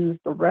time they use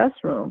the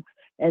restroom,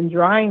 and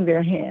drying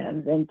their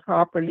hands, and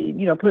properly,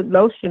 put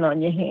lotion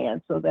on your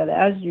hands, so that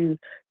as you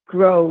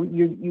grow,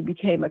 you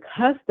became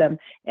accustomed.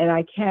 And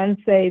I can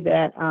say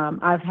that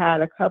I've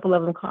had a couple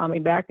of them call me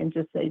back and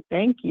just say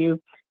thank you.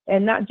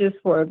 And not just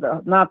for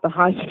not the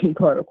hygiene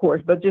part, of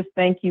course, but just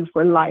thank you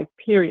for life,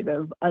 period,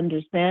 of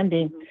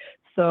understanding.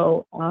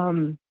 So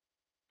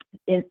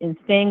in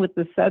staying with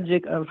the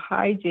subject of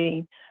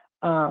hygiene,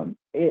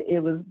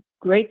 it was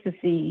great to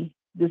see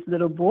this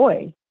little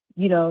boy,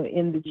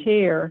 in the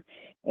chair,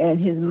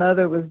 and his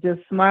mother was just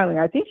smiling.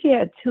 I think she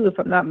had two, if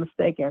I'm not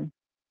mistaken.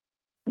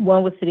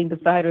 One was sitting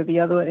beside her, the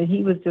other one, and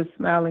he was just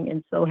smiling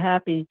and so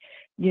happy,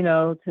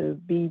 to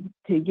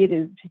get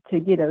his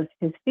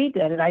feet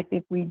done. And I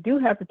think we do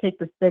have to take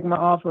the stigma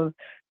off of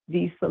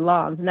these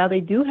salons. Now, they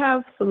do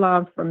have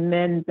salons for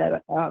men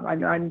that I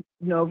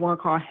know one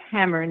called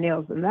Hammer and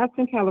Nails, and that's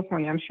in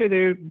California. I'm sure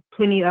there are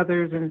plenty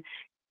others, and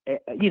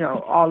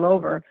all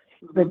over.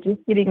 But just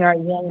getting our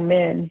young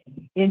men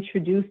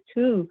introduced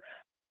to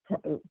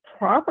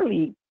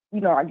properly,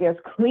 I guess,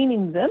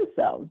 cleaning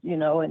themselves,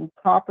 and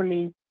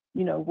properly,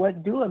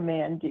 what do a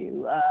man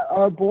do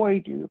or a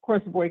boy do? Of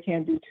course, a boy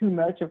can't do too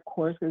much, of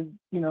course, as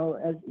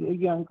as a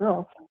young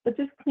girl, but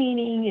just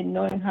cleaning and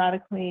knowing how to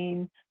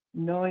clean,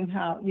 knowing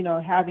how,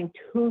 having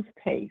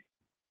toothpaste,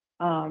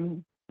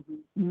 mouthwash,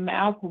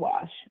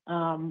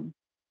 and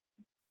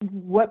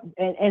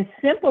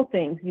simple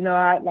things.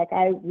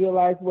 I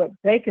realize what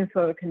baking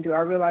soda can do. I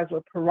realize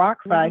what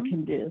peroxide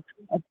can do.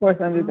 Of course,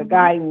 under the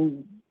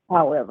guidance,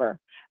 however,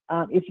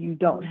 if you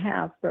don't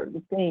have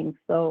certain things.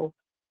 So,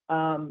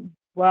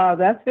 wow,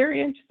 that's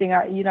very interesting.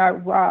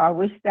 I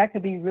wish that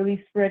could be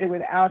really spread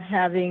without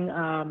having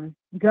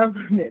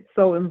government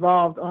so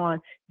involved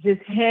on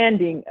just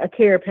handing a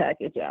care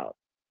package out.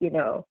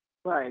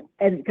 Right?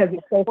 And because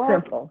it's so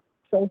simple.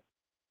 So.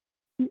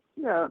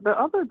 Yeah, the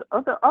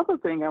other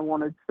thing I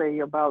want to say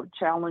about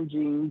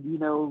challenging,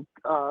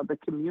 the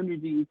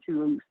community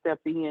to step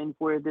in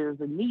where there's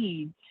a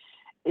need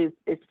is,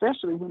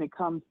 especially when it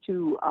comes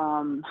to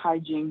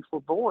hygiene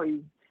for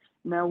boys.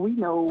 Now, we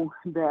know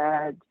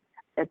that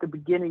at the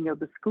beginning of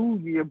the school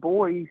year,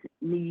 boys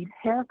need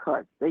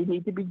haircuts. They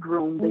need to be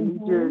groomed. They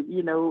need to,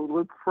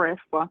 look fresh,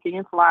 funky,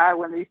 and fly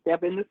when they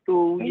step into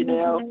school,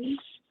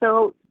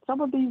 So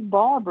some of these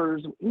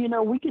barbers,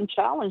 we can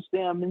challenge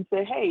them and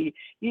say, hey,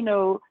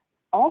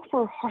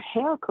 offer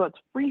haircuts,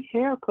 free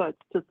haircuts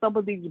to some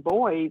of these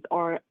boys,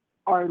 or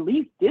at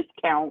least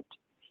discount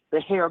the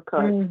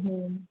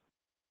haircuts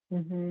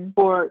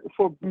for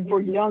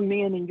young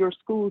men in your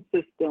school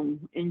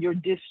system, in your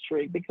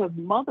district, because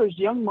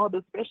young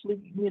mothers, especially,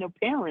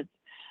 parents,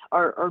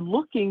 are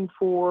looking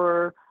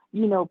for,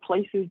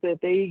 places that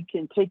they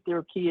can take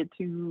their kid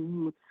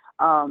to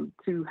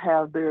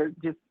have their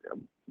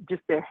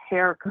just their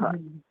haircut,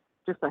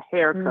 just a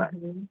haircut.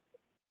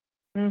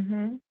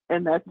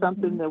 And that's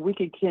something that we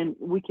can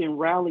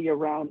rally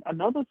around.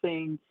 Another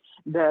thing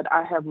that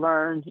I have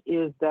learned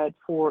is that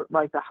for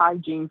like the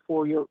hygiene,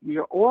 for your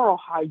oral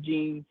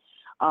hygiene,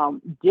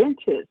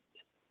 dentists,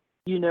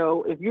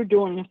 if you're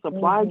doing a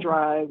supply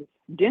drive,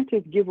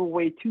 dentists give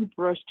away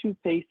toothbrush,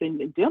 toothpaste,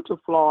 and dental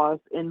floss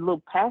in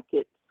little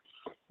packets.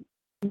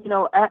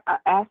 I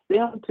ask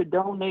them to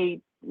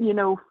donate,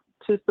 to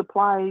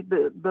supply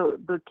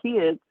the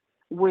kids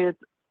with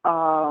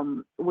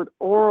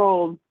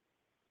oral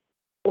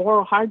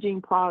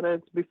hygiene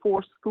products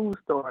before school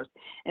starts.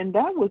 And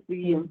that was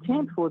the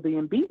intent for the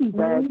MBB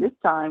bag this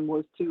time,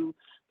 was to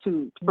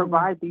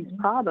provide these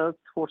products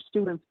for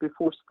students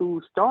before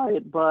school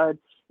started, but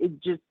it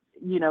just,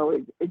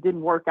 it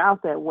didn't work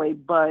out that way.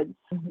 But,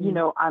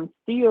 I'm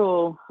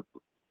still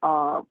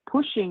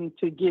pushing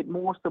to get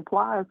more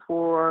supplies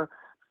for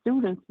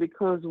students,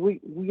 because we're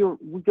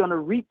going to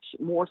reach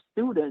more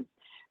students.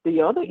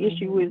 The other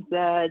issue is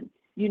that,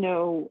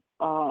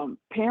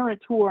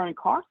 parents who are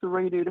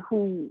incarcerated,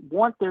 who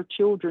want their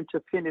children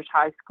to finish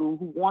high school,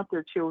 who want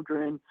their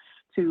children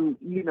to,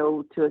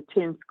 to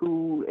attend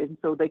school, and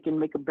so they can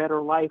make a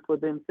better life for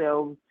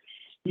themselves.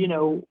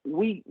 We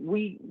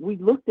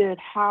looked at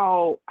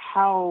how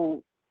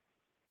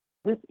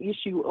this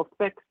issue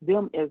affects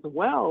them as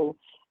well.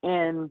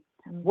 And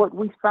what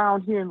we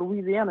found here in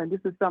Louisiana, and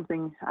this is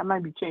something, I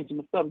might be changing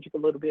the subject a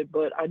little bit,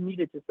 but I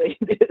needed to say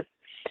this,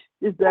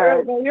 is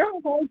that...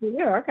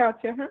 Yeah, I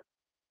got you. Huh?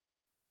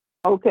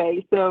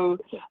 Okay, so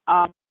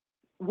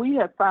we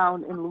have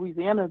found in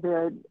Louisiana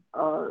that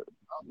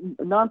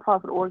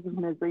nonprofit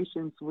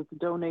organizations was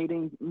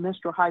donating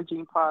menstrual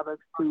hygiene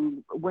products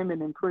to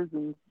women in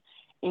prisons.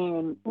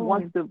 And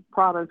once the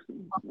products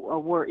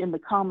were in the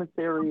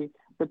commissary,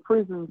 the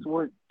prisons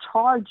were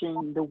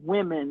charging the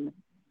women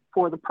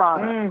for the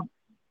product.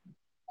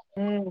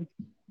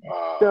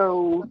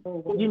 So,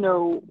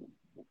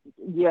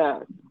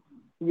 yes.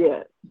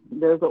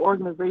 There's an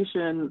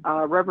organization,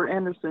 Reverend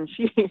Anderson.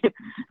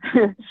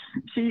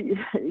 She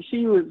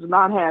was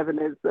not having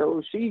it,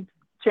 so she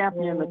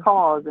championed the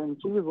cause, and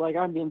she was like,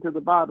 "I'm getting to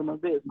the bottom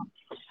of this."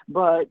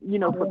 But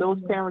for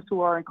those parents who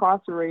are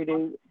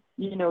incarcerated,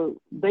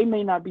 they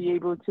may not be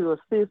able to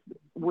assist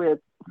with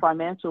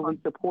financially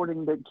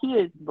supporting their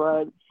kids,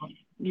 but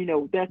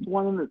that's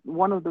one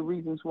of the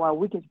reasons why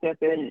we can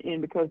step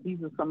in, because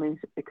these are some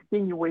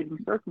extenuating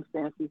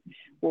circumstances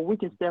where we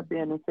can step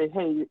in and say,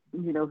 hey,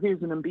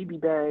 here's an MBB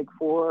bag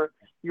for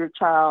your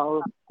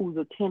child who's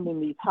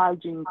attending these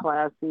hygiene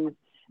classes,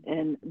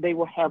 and they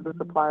will have the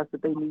supplies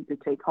that they need to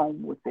take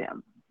home with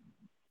them.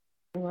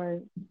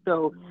 Right.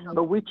 So,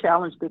 but we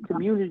challenge the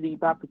community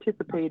by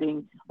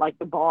participating, like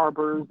the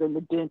barbers and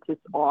the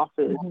dentist's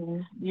office.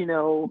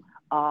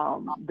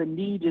 The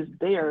need is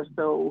there,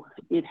 so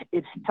it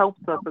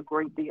helps us a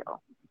great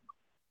deal.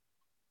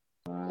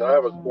 So I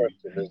have a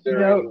question. Is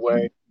there any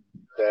way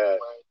that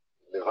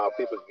how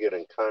people get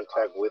in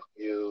contact with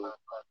you?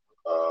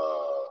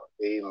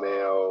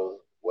 Email,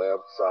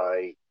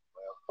 website,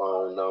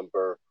 phone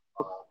number?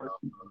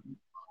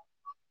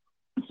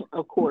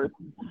 Of course.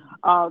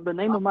 The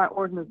name of my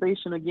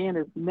organization, again,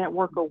 is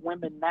Network of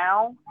Women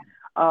Now.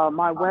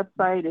 My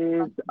website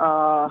is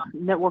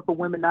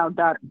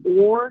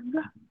networkofwomennow.org.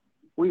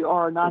 We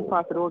are a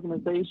nonprofit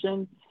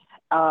organization.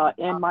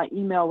 And my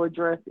email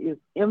address is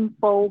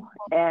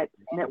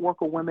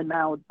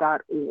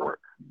info@networkofwomennow.org.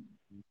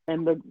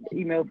 And the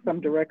emails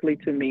come directly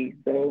to me.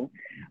 So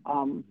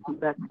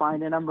that's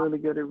fine. And I'm really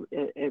good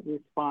at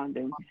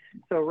responding.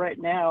 So right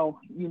now,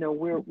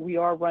 we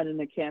are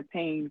running a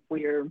campaign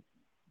where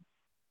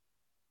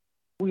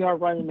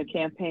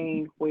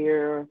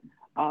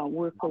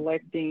we're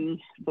collecting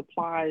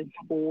supplies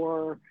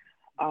for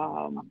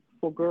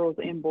girls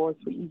and boys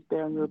for East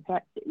Baton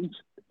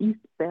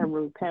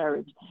Rouge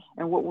Parish.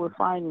 And what we're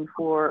finding,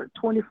 for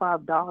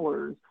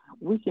 $25,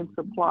 we can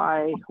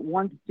supply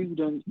one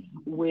student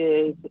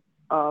with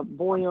a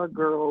boy or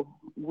girl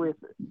with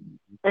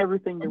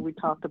everything that we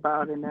talked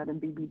about in that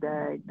MBB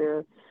bag,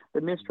 the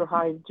menstrual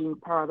hygiene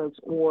products,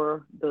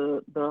 or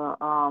the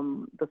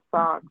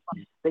socks.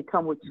 They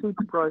come with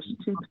toothbrush,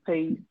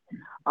 toothpaste,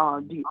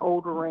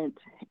 deodorant,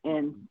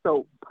 and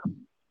soap.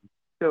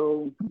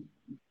 So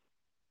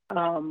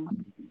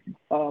on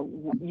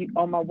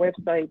my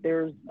website,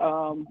 there's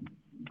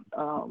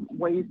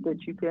ways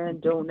that you can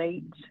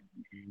donate,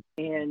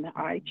 and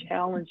I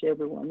challenge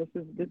everyone. This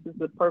is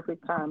the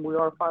perfect time. We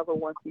are a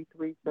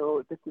 501c3,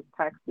 so this is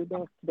tax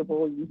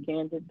deductible. You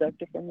can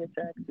deduct it from your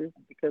taxes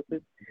because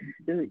it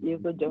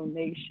is a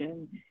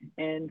donation,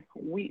 and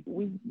we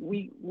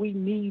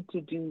need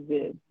to do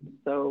this.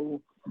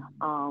 So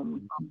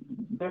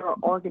there are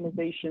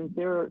organizations.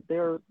 There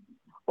are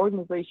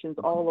organizations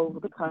all over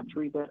the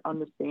country that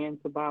understands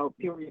about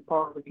period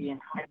poverty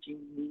and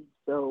hygiene needs.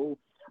 So,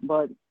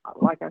 but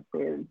like I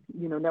said,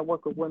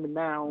 Network of Women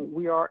Now,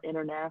 we are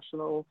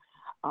international.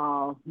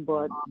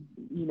 But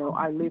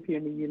I live here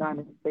in the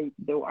United States,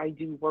 so I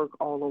do work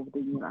all over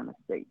the United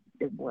States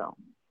as well.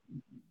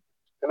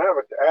 And I have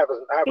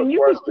a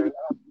question,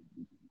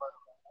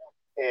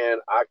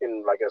 and I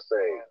can, like I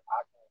say,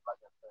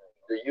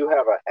 do you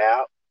have an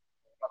app?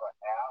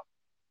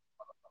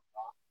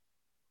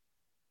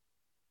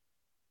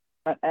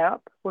 An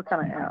app? What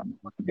kind of app?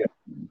 Yeah.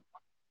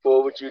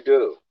 For what you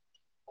do?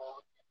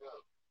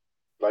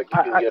 Like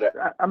you can get an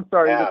I'm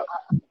sorry. app,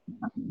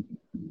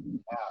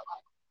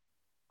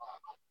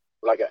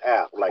 like an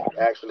app, like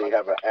actually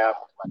have an app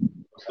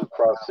to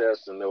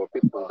process, and there were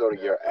people can go to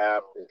your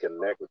app and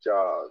connect with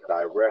y'all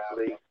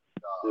directly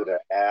through the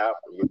app.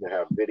 You can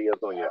have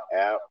videos on your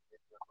app,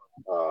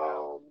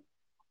 um,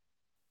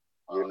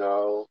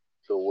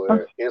 to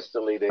where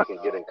instantly they can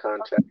get in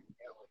contact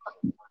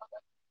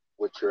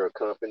with your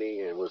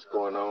company and what's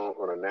going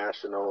on a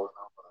national,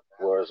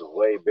 where it's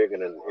way bigger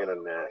than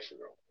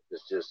international.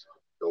 It's just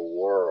the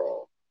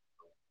world.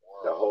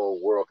 The whole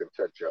world can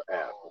touch your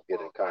app and get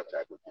in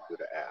contact with you through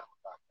the app.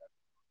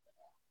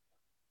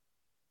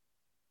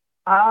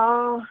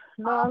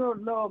 No, I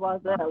don't know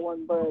about that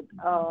one, but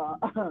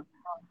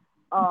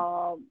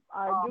I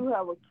do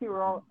have a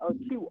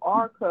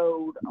QR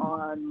code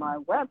on my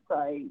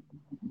website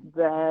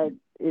that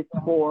is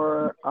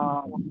for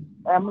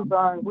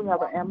Amazon. We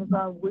have an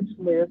Amazon wish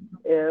list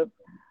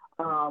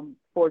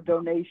for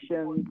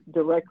donations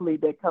directly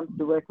that comes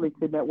directly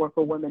to Network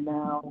of Women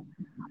Now.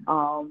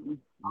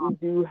 We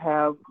do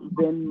have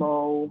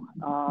Venmo,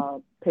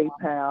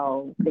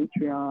 PayPal,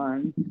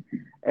 Patreon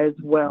as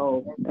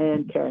well,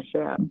 and Cash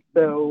App.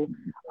 So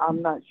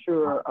I'm not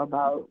sure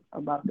about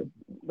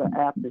the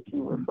app that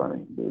you're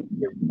referring to.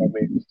 I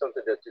mean, it's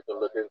something that you can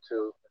look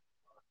into,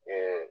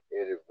 and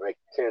it'll make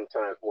 10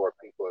 times more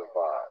people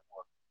involved.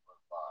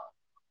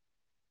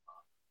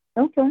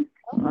 Okay.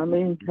 I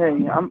mean,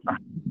 hey, I'm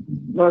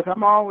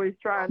always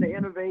trying to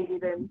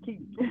innovate and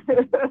keep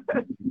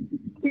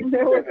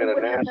Network of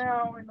Women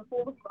Now in the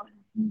forefront.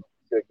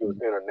 Said you was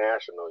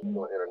international. You're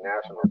going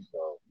international,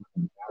 so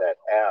that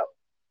app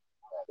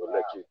will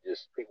let you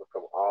just people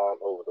from all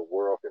over the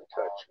world can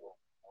touch you,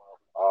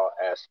 all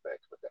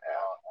aspects with the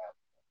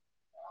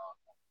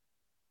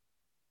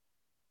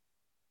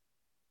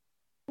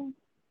app.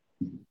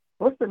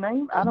 What's the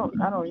name? I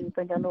don't even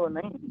think I know a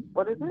name.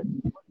 What is it?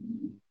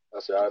 I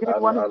said I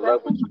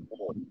love what you're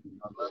doing.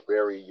 It's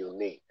very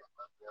unique,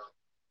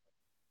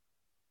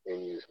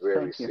 and you're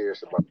very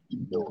serious about what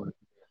you're doing.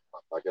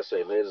 Like I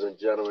say, ladies and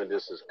gentlemen,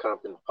 this is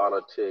Compton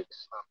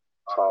Politics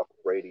Talk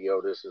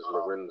Radio. This is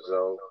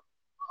Lorenzo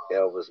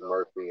Elvis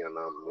Murphy, and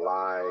I'm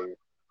live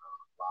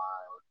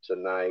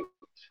tonight.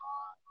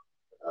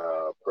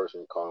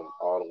 Person called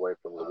all the way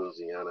from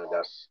Louisiana.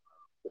 That's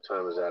what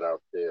time is that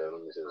out there?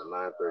 Let me see, it's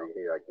 9:30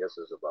 here. I guess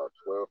it's about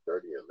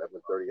 12:30,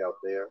 11:30 out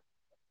there.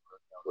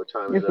 What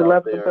time is it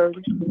out there?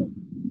 11:30.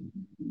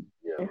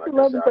 Yeah, it's like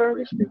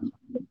 11:30.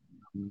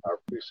 I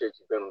appreciate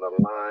you being on the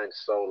line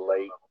so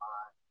late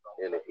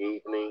in the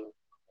evening.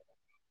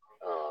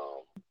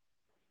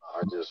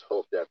 I just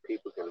hope that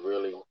people can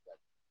really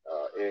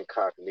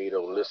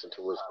incognito listen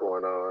to what's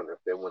going on.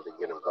 If they want to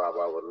get involved,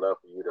 I would love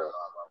for you to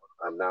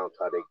announce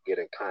how they get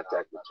in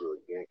contact with you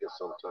again, because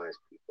sometimes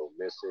people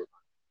miss it,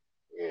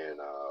 and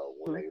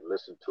when they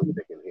listen to it,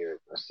 they can hear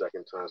it a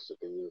second time. So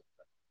can you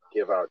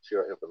give out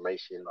your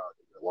information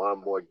one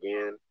more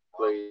again,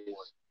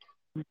 please?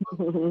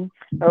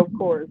 Of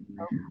course.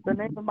 The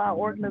name of my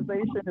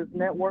organization is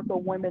Network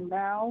of Women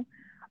Now.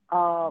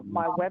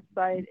 My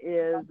website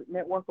is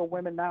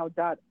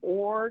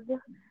networkofwomennow.org.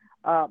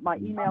 My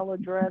email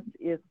address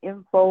is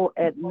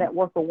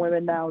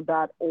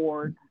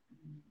info@networkofwomennow.org.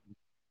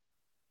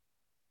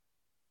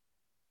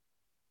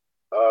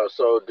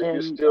 So do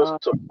you still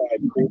supply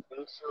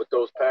prisons with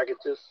those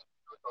packages?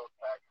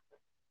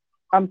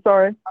 I'm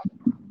sorry?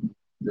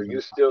 Do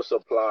you still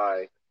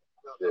supply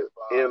the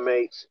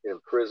inmates in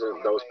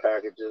prison those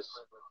packages?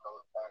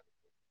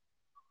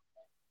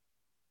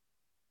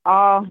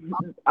 I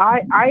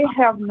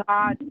have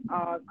not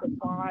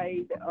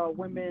supplied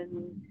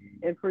women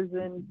in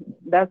prison.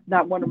 That's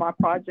not one of my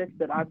projects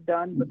that I've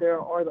done, but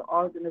there are the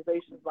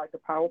organizations like the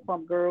Power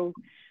Pump Girls.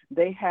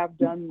 They have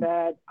done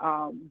that.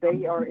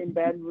 They are in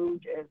Baton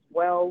Rouge as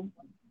well.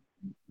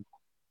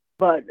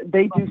 But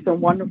they do some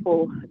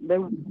wonderful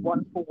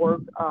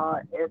work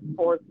as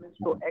far as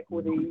menstrual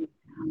equity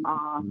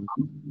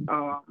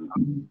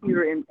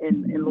here in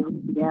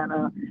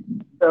Louisiana.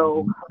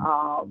 So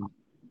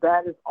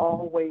that is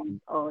always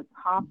a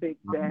topic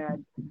that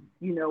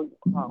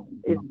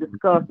is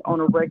discussed on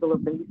a regular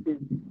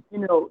basis.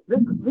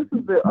 This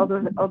is the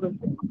other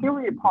thing.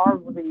 Period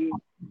poverty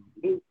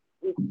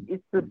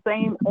it's the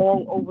same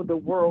all over the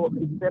world,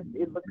 except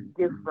it looks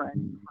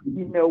different.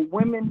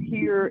 Women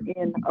here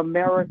in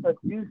America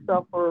do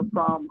suffer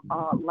from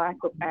lack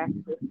of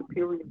access to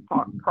period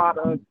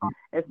products,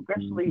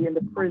 especially in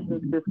the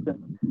prison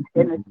system,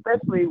 and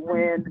especially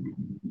when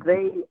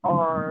they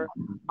are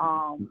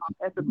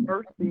at the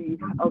mercy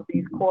of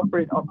these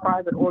corporate or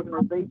private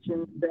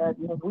organizations that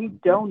when we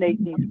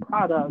donate these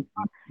products,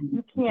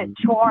 you can't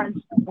charge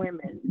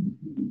women.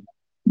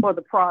 for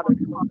the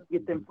products when you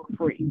get them for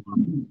free.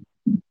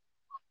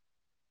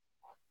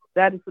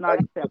 That is not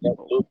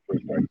acceptable.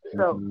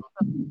 So,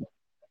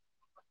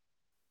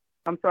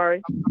 I'm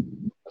sorry?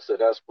 I said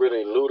that's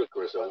really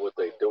ludicrous on what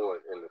they're doing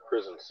in the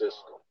prison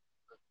system.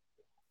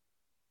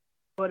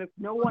 But if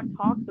no one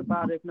talks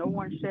about it, if no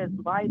one sheds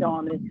light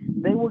on it,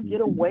 they will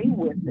get away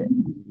with it.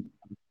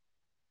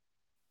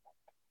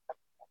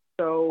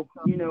 So,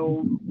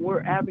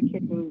 we're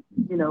advocating,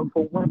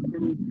 for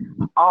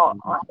women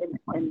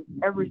and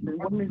everything,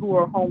 women who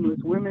are homeless,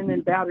 women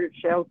in battered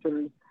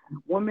shelters,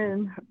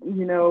 women,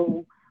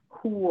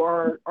 who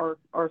are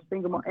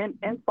single,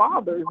 and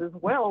fathers as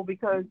well,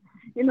 because,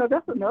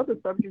 that's another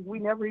subject we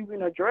never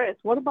even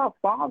addressed. What about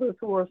fathers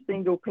who are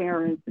single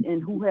parents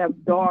and who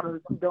have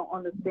daughters who don't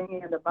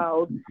understand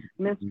about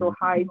menstrual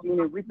hygiene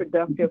and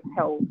reproductive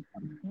health?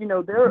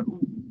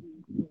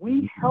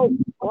 We help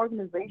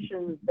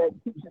organizations that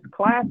teaches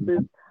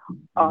classes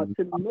to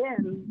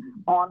men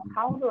on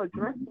how to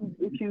address these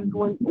issues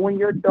when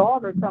your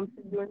daughter comes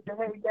to you and says,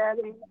 "Hey,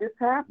 Daddy, this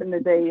happened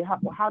today.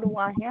 How do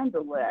I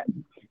handle that?"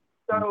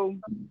 So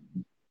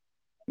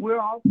we're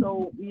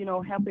also,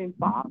 helping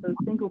fathers,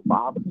 single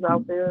fathers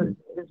out there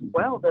as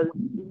well that,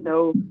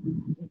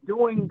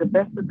 doing the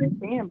best that they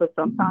can, but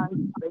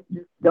sometimes they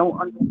just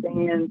don't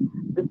understand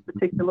this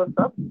particular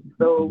subject.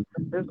 So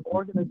there's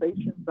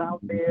organizations out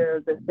there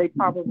that they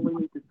probably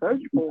need to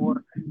search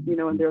for,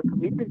 in their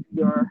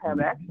community or have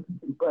access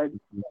to. But,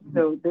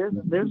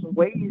 there's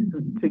ways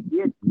to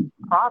get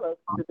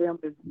products to them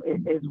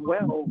as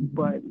well.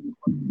 But,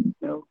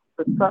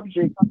 the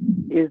subject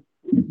is,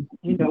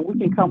 we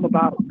can come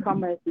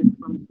at this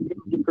from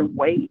different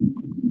ways.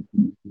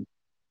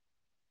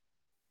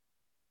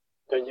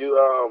 Can you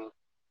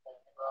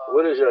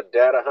what is your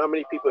data? How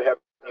many people have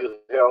you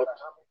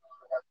helped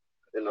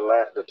in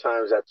the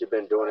times that you've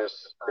been doing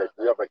this? That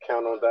you have a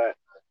count on that?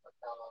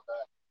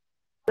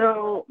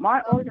 So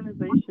my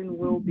organization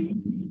will be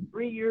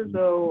 3 years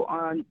old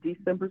on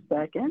December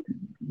 2nd.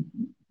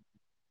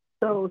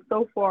 So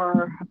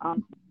far,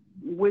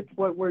 with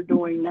what we're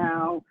doing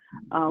now,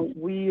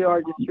 we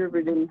have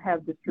distributed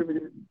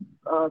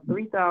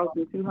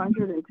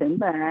 3,210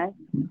 bags,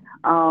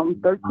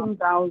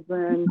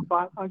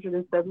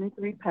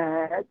 13,573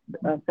 pads,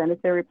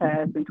 sanitary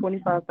pads, and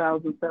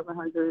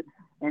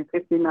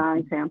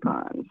 25,759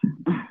 tampons.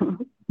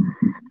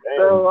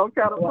 So I'm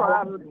kind of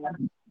proud of that.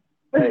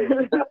 Hey,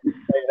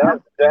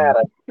 that's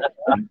data.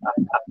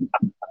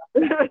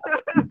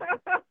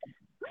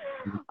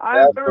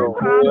 I'm very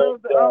proud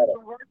of the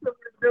work that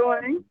we're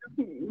doing.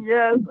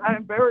 Yes,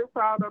 I'm very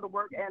proud of the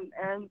work.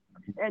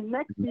 And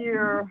next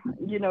year,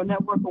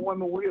 Network of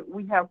Women,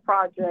 we have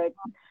projects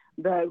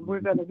that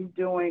we're going to be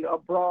doing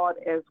abroad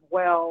as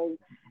well.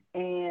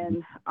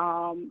 And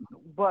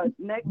but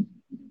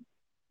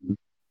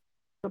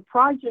the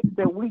projects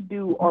that we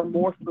do are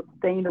more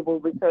sustainable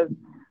because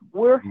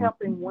we're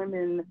helping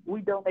women.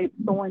 We donate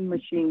sewing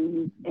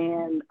machines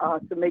and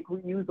to make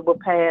reusable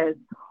pads,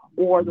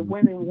 or the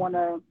women want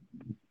to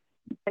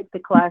take the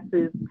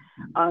classes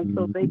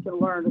so they can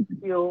learn a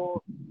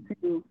skill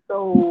to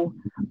sew,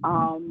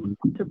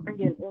 to bring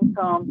in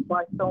income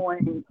by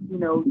sewing,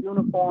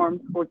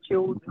 uniforms for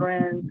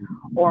children,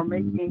 or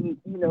making,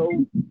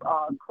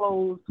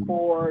 clothes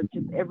for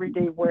just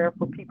everyday wear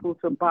for people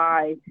to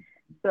buy.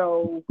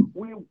 So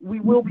we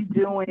will be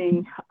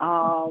doing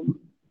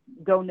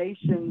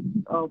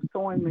donations of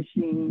sewing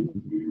machines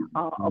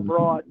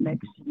abroad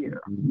next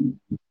year.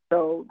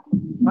 So,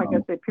 like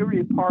I said,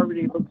 period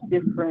poverty looks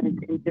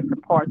different in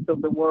different parts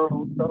of the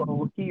world.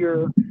 So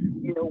here,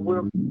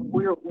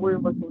 we're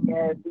looking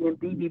at the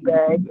BB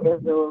bag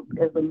as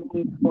a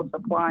means for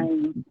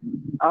supplying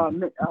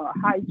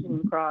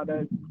hygiene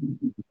products.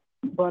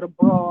 But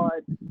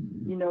abroad,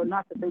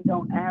 not that they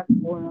don't ask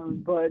for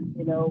them, but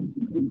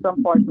in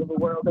some parts of the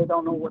world they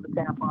don't know what a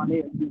tampon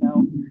is.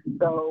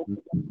 So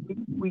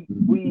we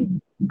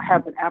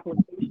have an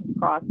application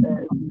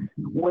process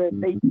where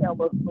they tell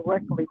us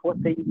directly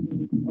what they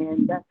need,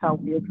 and that's how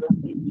we address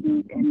the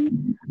issue.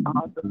 And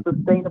the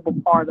sustainable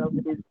part of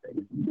it is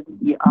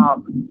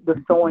the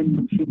sewing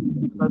machine,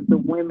 because the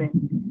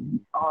women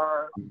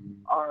are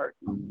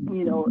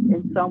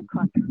in some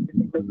countries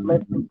they make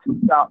less than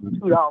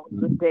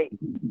 $2 a day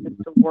just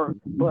to work.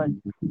 But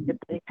if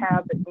they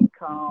have the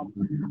income,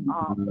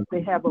 if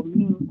they have a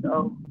means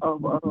of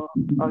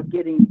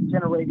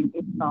generating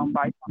income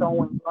by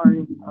sewing,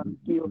 learning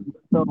skills to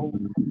sew,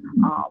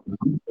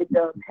 it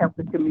does help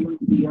the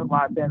community a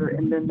lot better.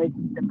 And then they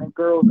can send their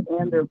girls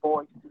and their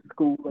boys to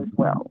school as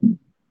well.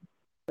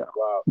 So.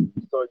 Wow.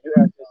 So you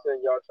actually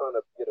saying y'all trying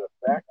to get a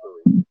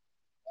factory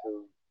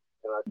to,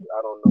 I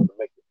don't know, to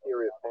make the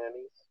period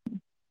panties?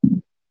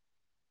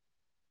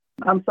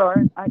 I'm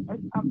sorry. I'm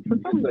for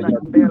some reason I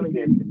can barely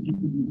hear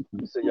you.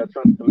 You said y'all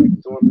trying to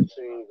make sewing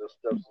machines and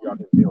stuff so y'all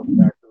can build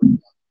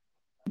factories,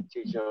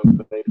 teach young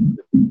ladies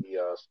to be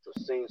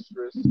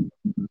seamstress.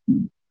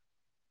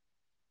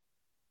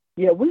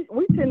 Yeah, we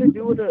tend to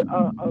do it on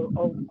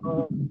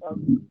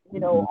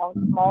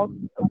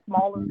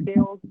smaller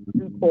scales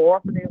through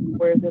cooperatives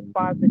where there's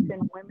 5 to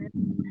 10 women.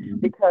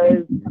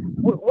 because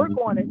we're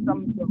going in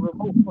some of the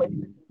remote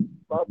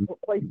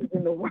places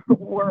in the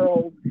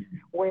world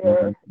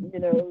where, you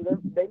know,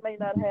 they may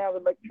not have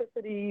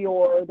electricity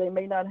or they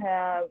may not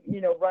have, you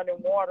know, running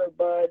water,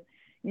 but,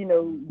 you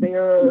know,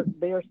 they're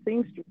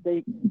seamsters.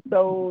 They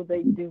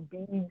do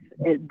beads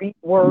and bead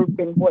work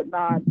and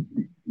whatnot.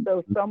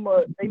 So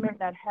they may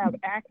not have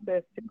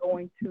access to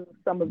going to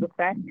some of the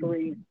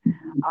factories,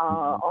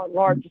 on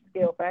larger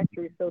scale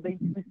factories. So they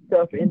do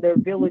stuff in their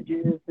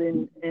villages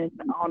and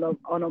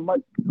on a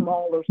much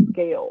smaller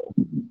scale.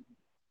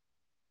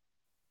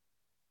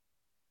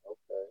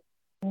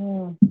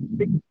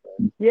 Okay.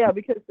 Yeah,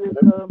 because there's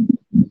a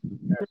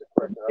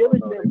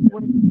village that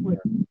went with.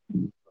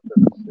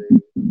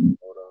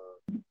 Hold on.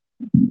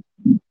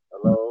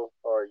 Hello,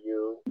 how are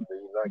you? Do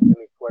you like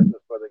any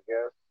questions for the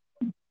guests?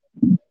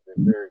 They're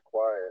very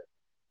quiet.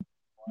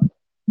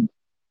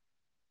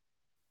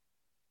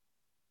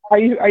 Are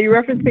you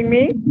referencing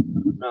me?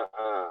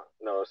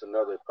 No, it's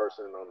another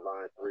person on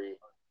line 3.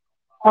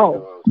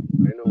 Oh.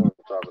 They know who I'm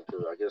talking to.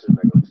 I guess they're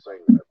not going to say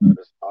that, but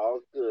it's all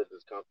good.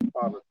 It's Compton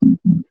politics.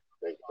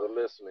 Thank you for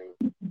listening.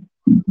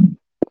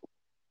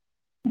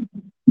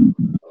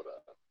 Hold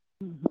on.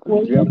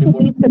 Well, you can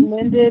be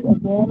commended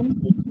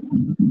again.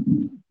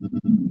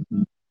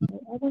 I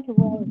wonder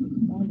why it's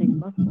sounding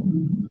muffled.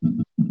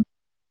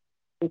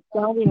 It's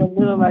sounding a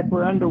little like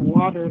we're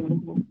underwater.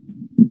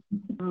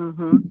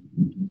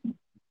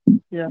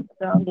 Yeah,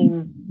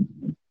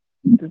 sounding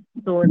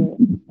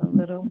distorted a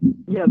little.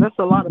 Yeah, that's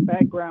a lot of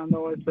background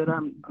noise that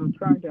I'm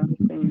trying to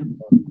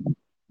understand.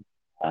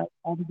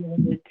 I'm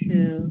doing it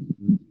too.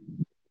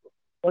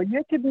 Well,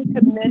 you're to be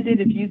commended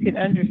if you can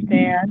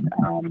understand.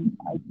 I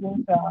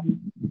think,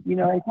 you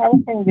know, in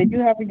California, they do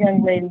have a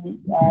young lady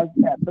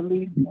that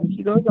believes, and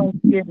she goes on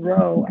Skid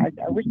Row.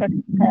 I wish I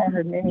could call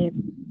her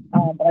name,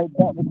 but I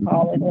don't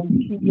recall it.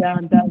 And she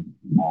does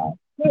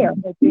hair.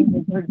 Her thing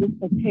is her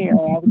district hair.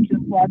 I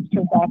just watched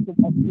her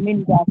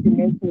mini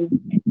documentary,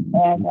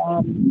 and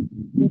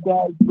she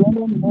does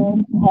women,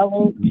 men,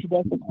 color. She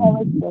does the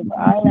color. She does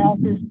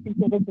eyelashes. She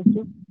said it's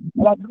just,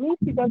 and I believe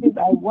she does it.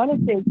 I want to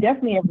say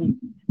definitely every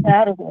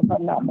Saturday, if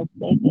I'm not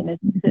mistaken. And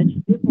she said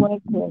she just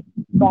wanted to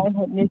find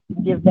her niche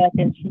and give back.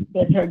 And she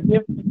said her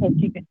gift, because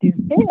she could do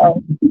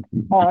hair,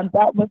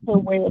 that was her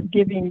way of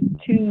giving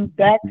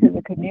back to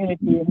the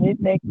community. And it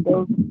makes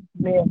those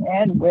men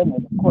and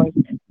women, of course,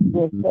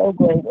 feel so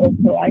great. And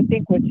so I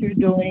think what you're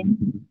doing,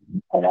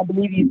 and I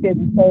believe you said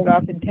you started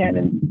off in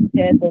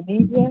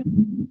Tanzania.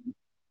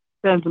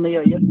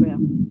 Tanzania, yes,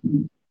 ma'am.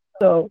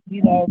 So,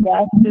 you know,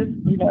 that's just,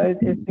 you know,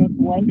 it's just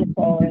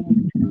wonderful.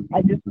 And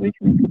I just wish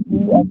we could be,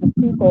 as a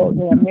people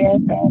in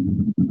America,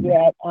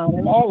 that,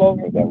 and all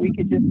over, that we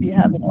could just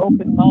have an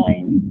open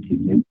mind to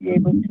just be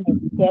able to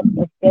accept,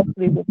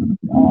 especially with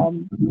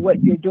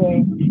what you're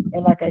doing.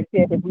 And like I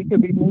said, if we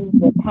could remove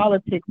the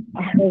politics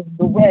out of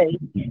the way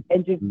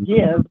and just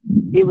give,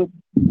 it would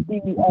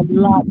be a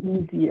lot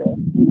easier,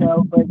 you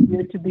know, but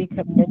you're to be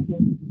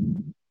commended.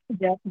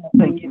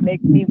 Definitely. It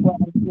makes me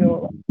want to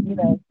feel, you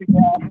know, figure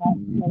out how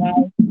can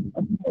I,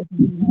 of course,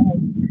 do more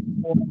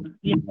for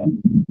people.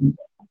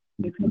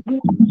 Because,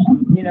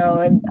 you know,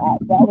 and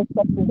that was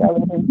something that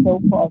was in so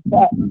far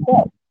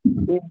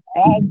is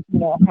as, you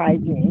know,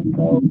 hygiene.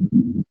 So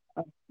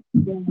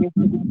then you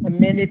to be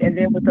commended, and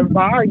then with the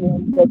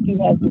volume that you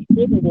have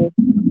distributed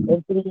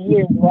in 3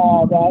 years,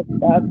 wow, that's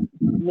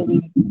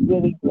really,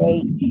 really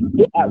great.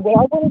 What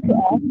I wanted to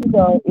ask you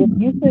though, if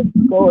you could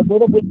go a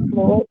little bit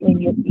slower in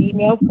your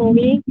email for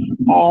me,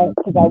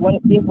 because I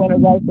did want to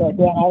write that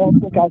down. I don't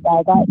think I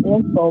got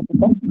info, but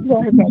don't you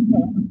worry about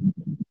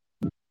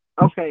that.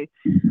 Okay.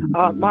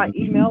 My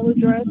email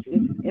address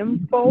is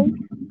info,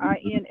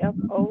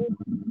 INFO,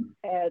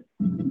 at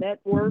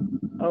Network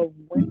of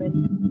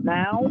Women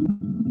Now.org,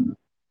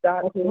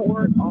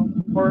 on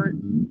the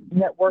word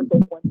Network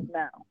of Women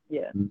Now.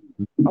 Yes.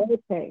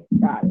 Okay,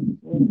 got it.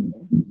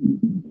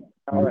 Mm-hmm.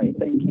 All right,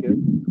 thank you.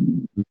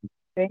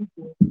 Thank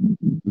you.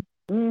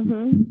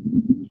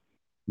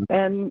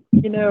 And,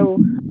 you know,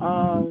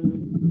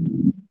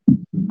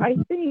 I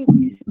think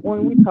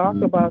when we talk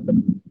about the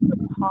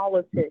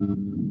politics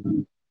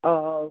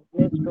of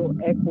menstrual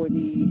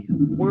equity,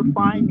 we're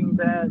finding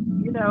that,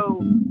 you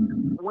know,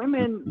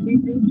 women, we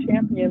do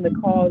champion the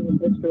cause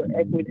of menstrual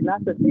equity.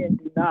 Not that men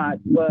do not,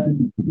 but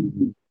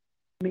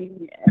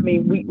I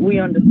mean, we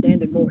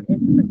understand it more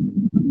intimately.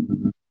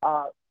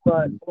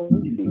 But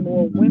when we see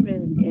more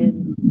women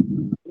in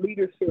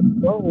leadership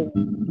roles,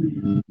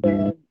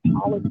 then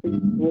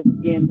policies will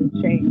begin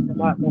to change. A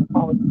lot more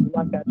policies,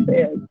 like I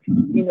said.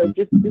 You know,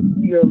 just this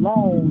year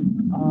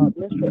alone,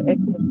 menstrual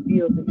equity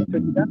bills, the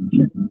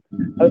introduction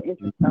of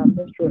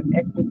menstrual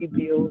equity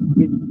bills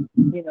is,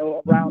 you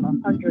know, around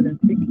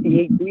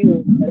 168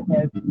 bills that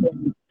have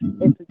been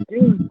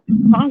introduced to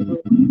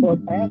Congress for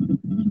passage.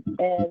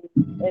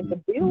 And the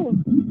bills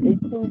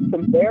include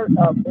some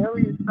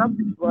various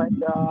subjects like,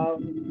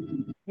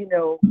 you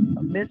know,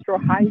 menstrual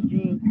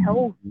hygiene,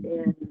 health,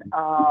 and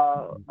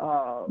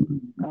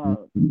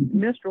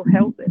menstrual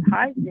health and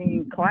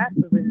hygiene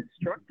classes and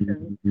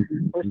instruction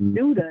for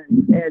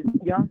students as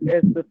young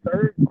as the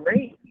third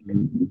grade.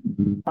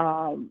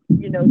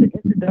 The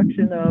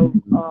introduction of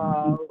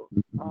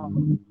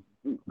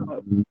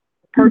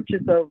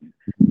purchase of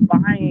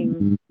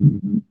buying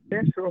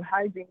menstrual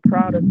hygiene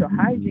products or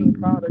hygiene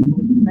products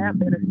with SNAP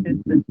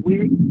benefits and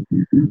wigs,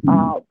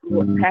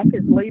 with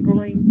package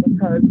labeling,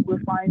 because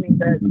we're finding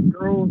that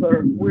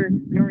we're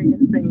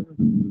experiencing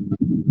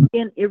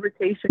skin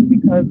irritation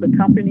because the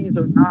companies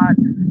are not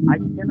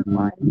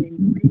identifying the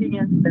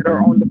ingredients that are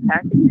on the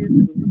packages.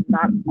 And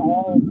not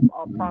all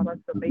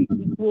products are made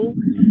equal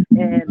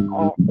and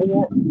or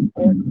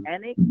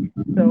organic.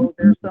 So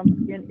there's some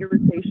skin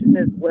irritation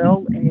as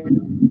well.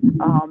 And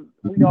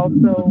we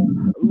also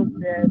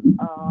looked at,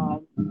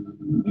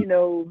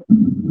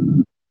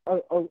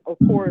 of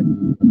course,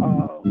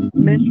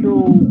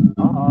 menstrual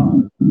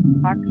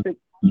toxic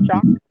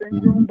shock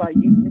syndrome by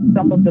using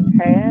some of the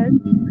pads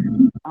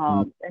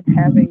and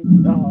having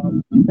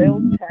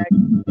sales tax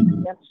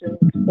exemptions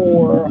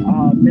for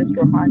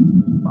menstrual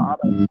hygiene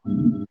products.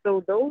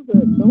 So those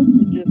are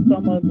just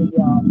some of the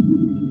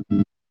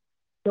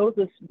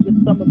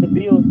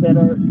bills that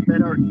are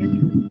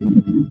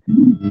introduced,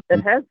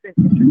 that has been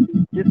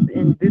introduced just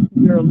in this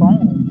year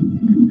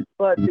alone.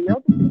 But the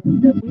other thing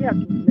is that we have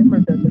to remember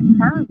that the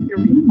current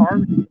period of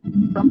harvest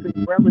is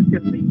something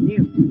relatively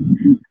new.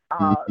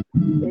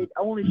 It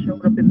only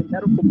showed up in the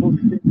medical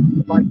books since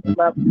like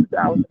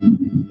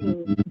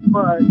 2015,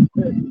 but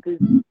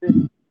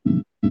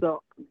the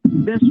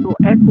menstrual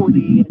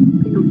equity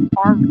and period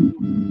harvest,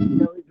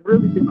 has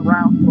really been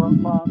around for a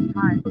long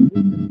time, but we're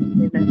just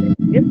seeing that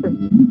it's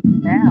different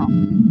now.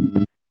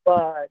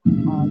 But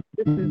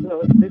this is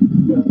a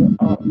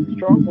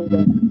struggle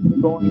that's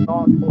been going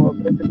on for a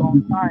very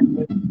long time.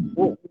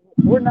 But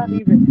we're not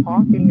even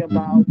talking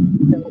about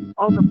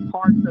other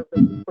parts of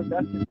the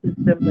reproductive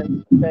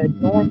system that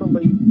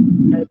normally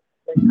that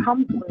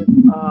comes with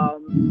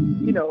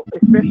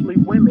especially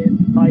women.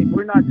 Like,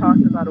 we're not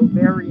talking about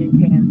ovarian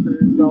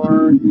cancers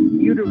or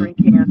uterine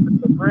cancer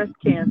or breast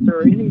cancer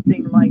or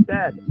anything like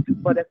that.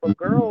 But if a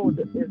girl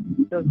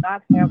does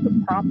not have the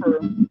proper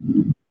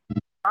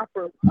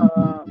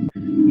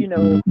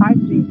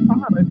hygiene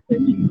products that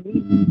she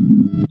needs,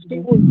 she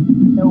will,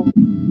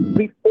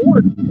 be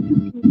forced to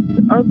use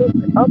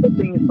other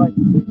things like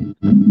food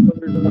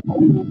or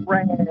old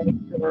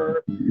rags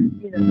or,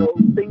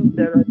 things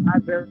that are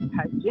not very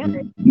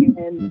hygienic.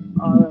 And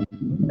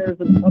there's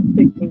an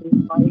uptick in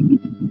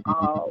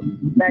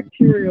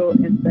bacterial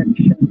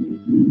infections,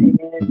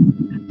 and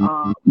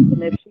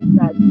if she's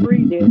not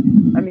treated,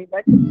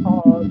 that could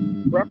cause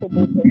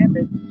irreparable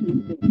damage to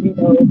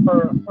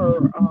her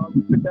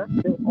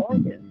reproductive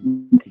organs.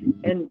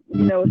 And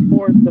as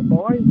far as the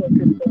boys are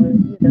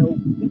concerned,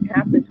 we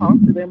have to talk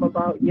to them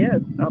about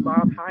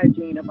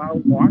hygiene,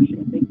 about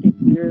washing, making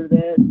sure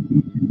that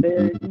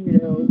they're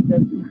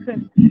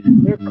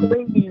they're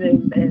clean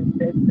and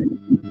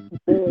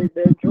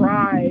they're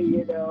dry.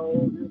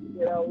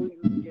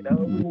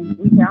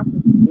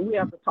 We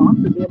have to talk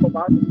to them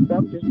about this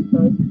subject,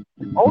 because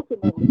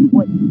ultimately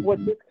what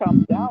this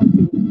comes down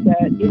to is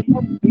that it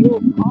helps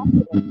build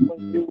confidence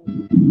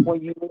when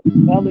you're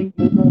smelling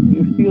good,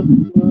 you're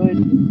feeling good,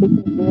 you're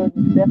looking good,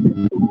 you step in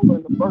school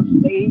on the first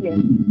day,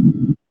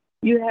 and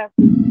you have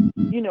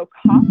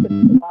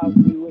confidence about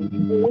you, and you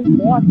always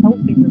want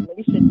healthy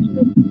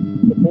relationships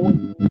with the boys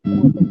and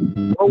girls, and we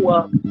can grow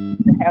up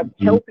to have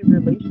healthy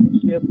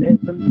relationships as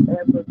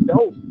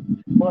adults.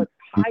 But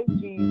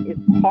hygiene is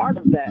part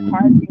of that.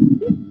 Hygiene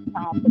is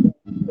confidence.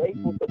 You're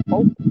able to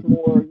focus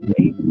more. You're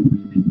able to,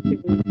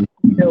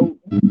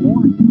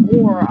 want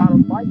more out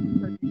of life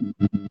because you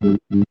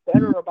feel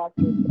better about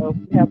yourself.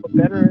 You have a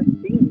better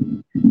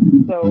esteem.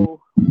 So,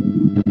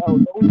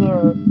 those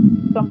are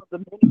some of the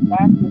many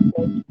factors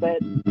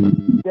that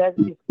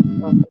is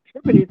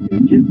attributed to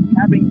just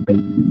having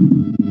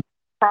basic,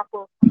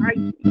 proper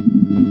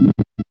hygiene.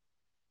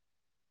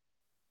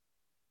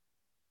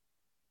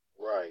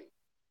 Right.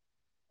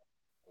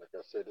 Like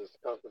I said, this is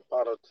Compton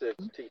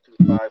Politics,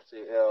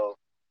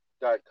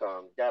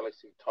 T25CL.com,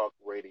 Galaxy Talk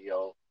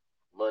Radio,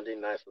 Monday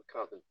nights with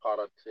Compton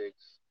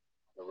Politics,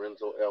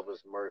 Lorenzo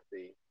Elvis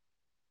Murphy.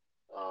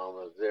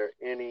 Is there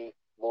any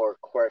more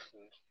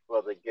questions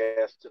for the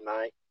guest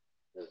tonight?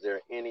 Is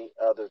there any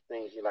other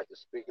things you'd like to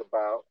speak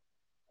about?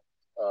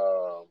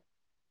 Um,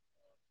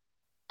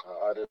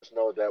 I just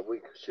know that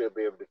we should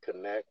be able to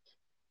connect.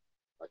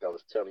 Like I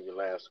was telling you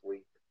last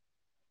week,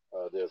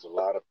 there's a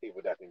lot of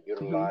people that can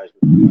utilize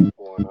what you have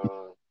going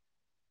on.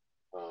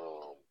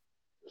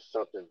 It's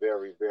something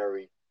very,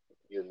 very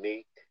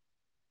unique.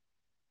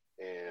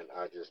 And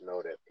I just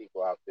know that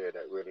people out there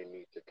that really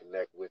need to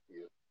connect with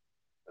you.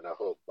 And I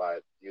hope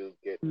by you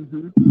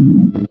getting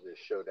this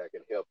show that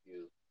can help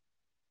you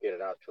get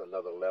it out to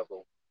another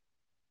level.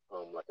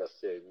 Like I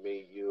said,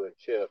 me, you, and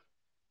Tiff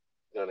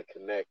gonna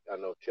connect. I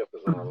know Tiff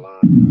is on the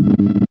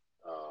line.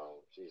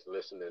 She's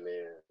listening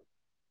in.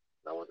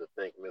 And I want to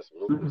thank Miss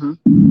Lucas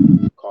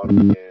for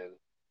calling in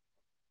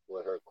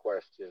with her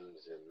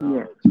questions and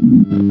knowledge.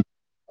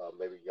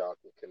 Maybe y'all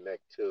can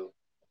connect too.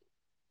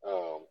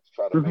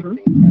 try to make Mhm.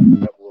 things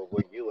happen up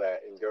where you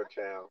at in your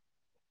town,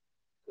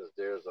 because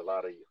there's a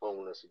lot of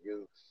homeless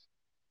youth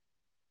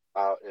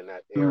out in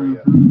that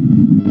area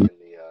Mhm. in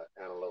the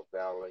Antelope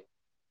Valley.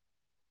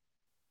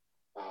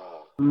 If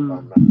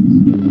I'm not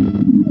mistaken,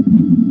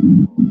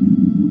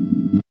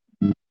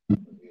 Mm.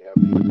 do you have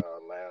any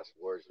last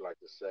words you'd like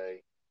to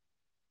say?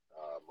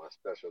 My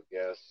special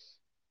guest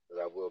that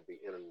I will be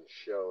ending the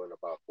show in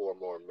about 4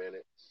 more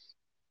minutes.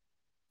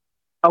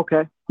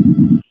 Okay.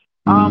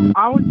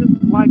 I would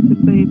just like to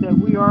say that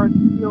we are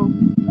still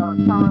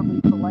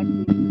currently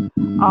collecting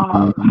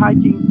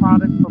hygiene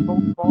products for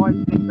both boys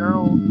and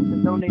girls with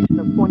a donation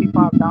of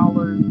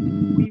 $25.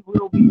 We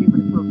will be able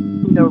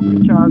to,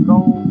 reach our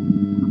goals.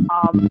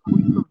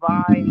 We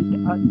provide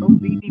those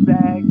BB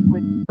bags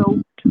with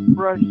soap,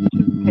 toothbrush,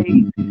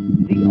 toothpaste,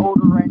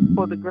 deodorant.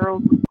 For the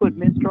girls, we put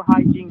menstrual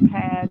hygiene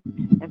pads,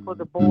 and for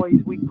the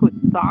boys, we put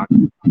socks.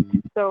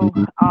 So,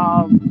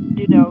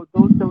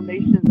 those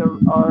donations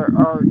are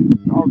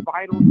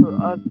vital to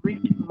us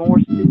reaching more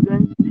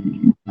students.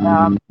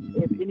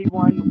 If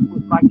anyone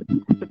would like to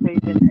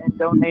participate and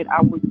donate,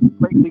 I would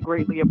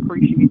greatly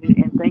appreciate it.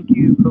 And thank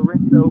you,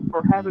 Lorenzo,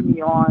 for having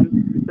me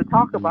on to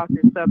talk about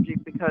this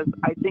subject, because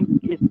I think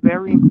it's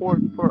very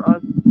important for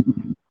us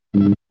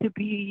to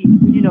be,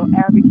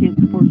 advocates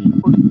for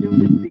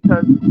students,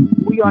 because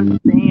we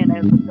understand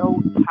as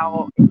adults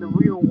how in the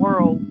real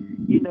world,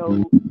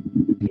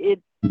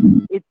 it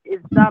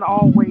it's not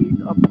always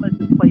a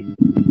pleasant place to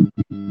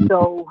be.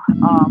 So,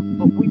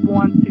 but we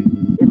want to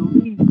at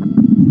least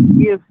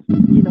give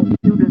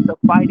students a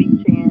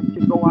fighting chance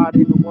to go out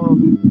in the world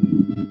and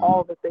be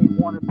all that they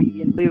want to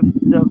be and live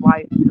their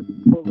life to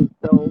the fullest.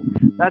 So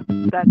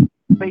that's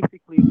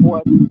basically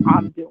what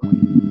I'm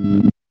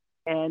doing.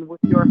 And with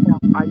your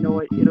help, I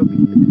know it'll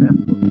be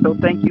successful. So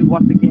thank you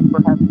once again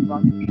for having me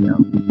on the show.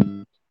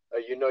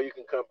 You know you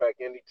can come back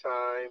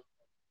anytime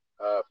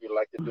if you'd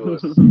like to do a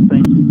Thank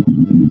series you. on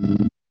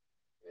this,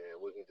 and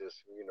we can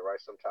just write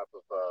some type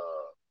of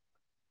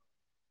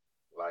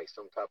like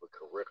some type of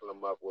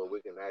curriculum up where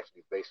we can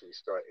actually basically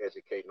start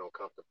educating on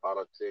Compton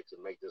politics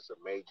and make this a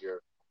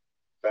major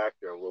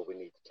factor in what we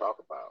need to talk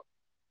about.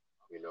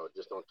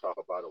 Just don't talk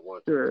about it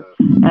one, two Sure.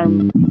 times.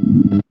 And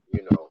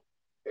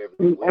Every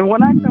And week.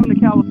 when I come to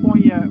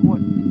California,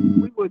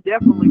 we will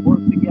definitely work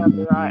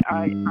together.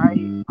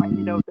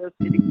 If there's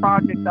any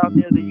projects out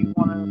there that you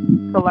want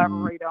to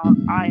collaborate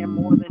on, I am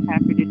more than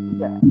happy to do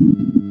that.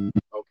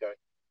 Okay.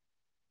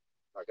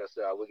 Like I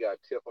said, we got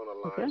Tiff on the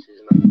line. Okay.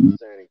 She's not going to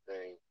say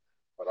anything,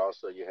 but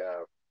also you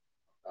have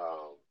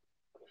um,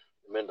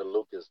 Minda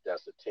Lucas.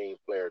 That's a team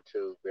player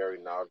too. Very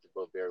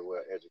knowledgeable, very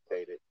well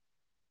educated.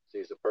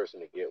 She's a person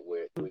to get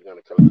with. We're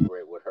going to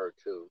collaborate with her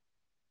too.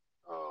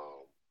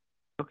 Um,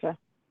 Okay.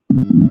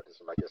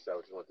 just like I said,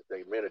 I just want to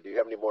say, Minda, do you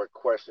have any more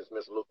questions,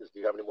 Miss Lucas? Do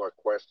you have any more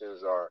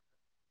questions or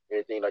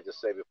anything you'd like to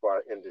say before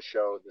I end the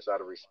show, just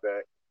out of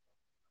respect?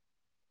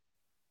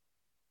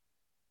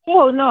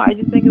 Oh, no, I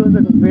just think it was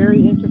a very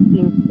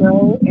interesting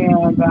show,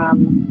 and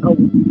a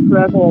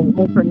level of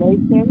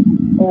information.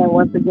 And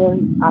once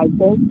again, I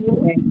thank you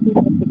and keep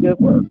up the good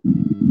work.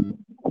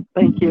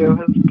 Thank you. It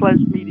was a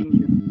pleasure meeting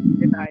you.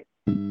 Good night.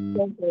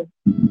 Thank you.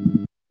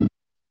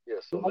 Yeah,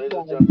 so ladies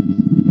and Likewise. gentlemen,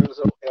 this is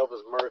Lorenzo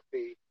Elvis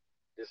Murphy.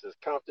 This is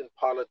Compton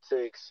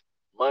Politics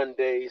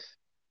Mondays,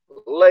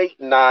 late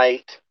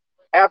night,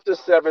 after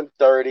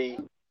 7:30.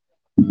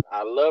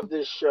 I love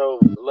this show.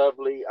 It was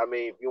lovely. I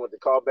mean, if you want to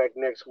call back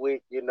next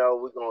week, we're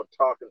gonna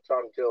talk and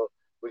talk until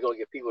we're gonna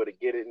get people to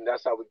get it, and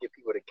that's how we get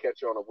people to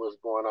catch on to what's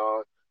going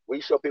on.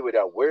 We show people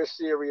that we're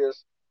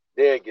serious,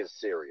 they get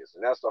serious,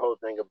 and that's the whole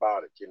thing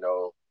about it.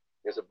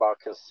 It's about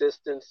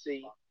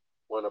consistency.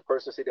 When a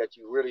person see that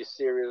you're really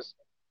serious,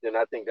 then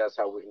I think that's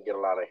how we can get a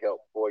lot of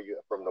help for you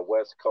from the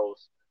West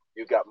Coast.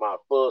 You got my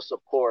full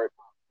support,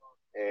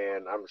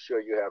 and I'm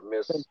sure you have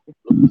Miss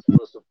Lucas'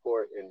 full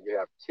support, and you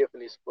have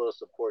Tiffany's full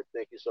support.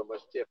 Thank you so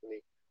much,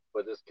 Tiffany,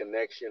 for this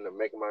connection and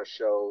making my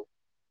show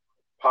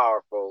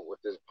powerful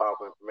with this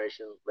powerful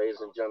information.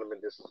 Ladies and gentlemen,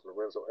 this is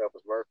Lorenzo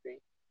Elvis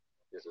Murphy.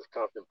 This is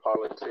Compton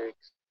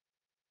Politics.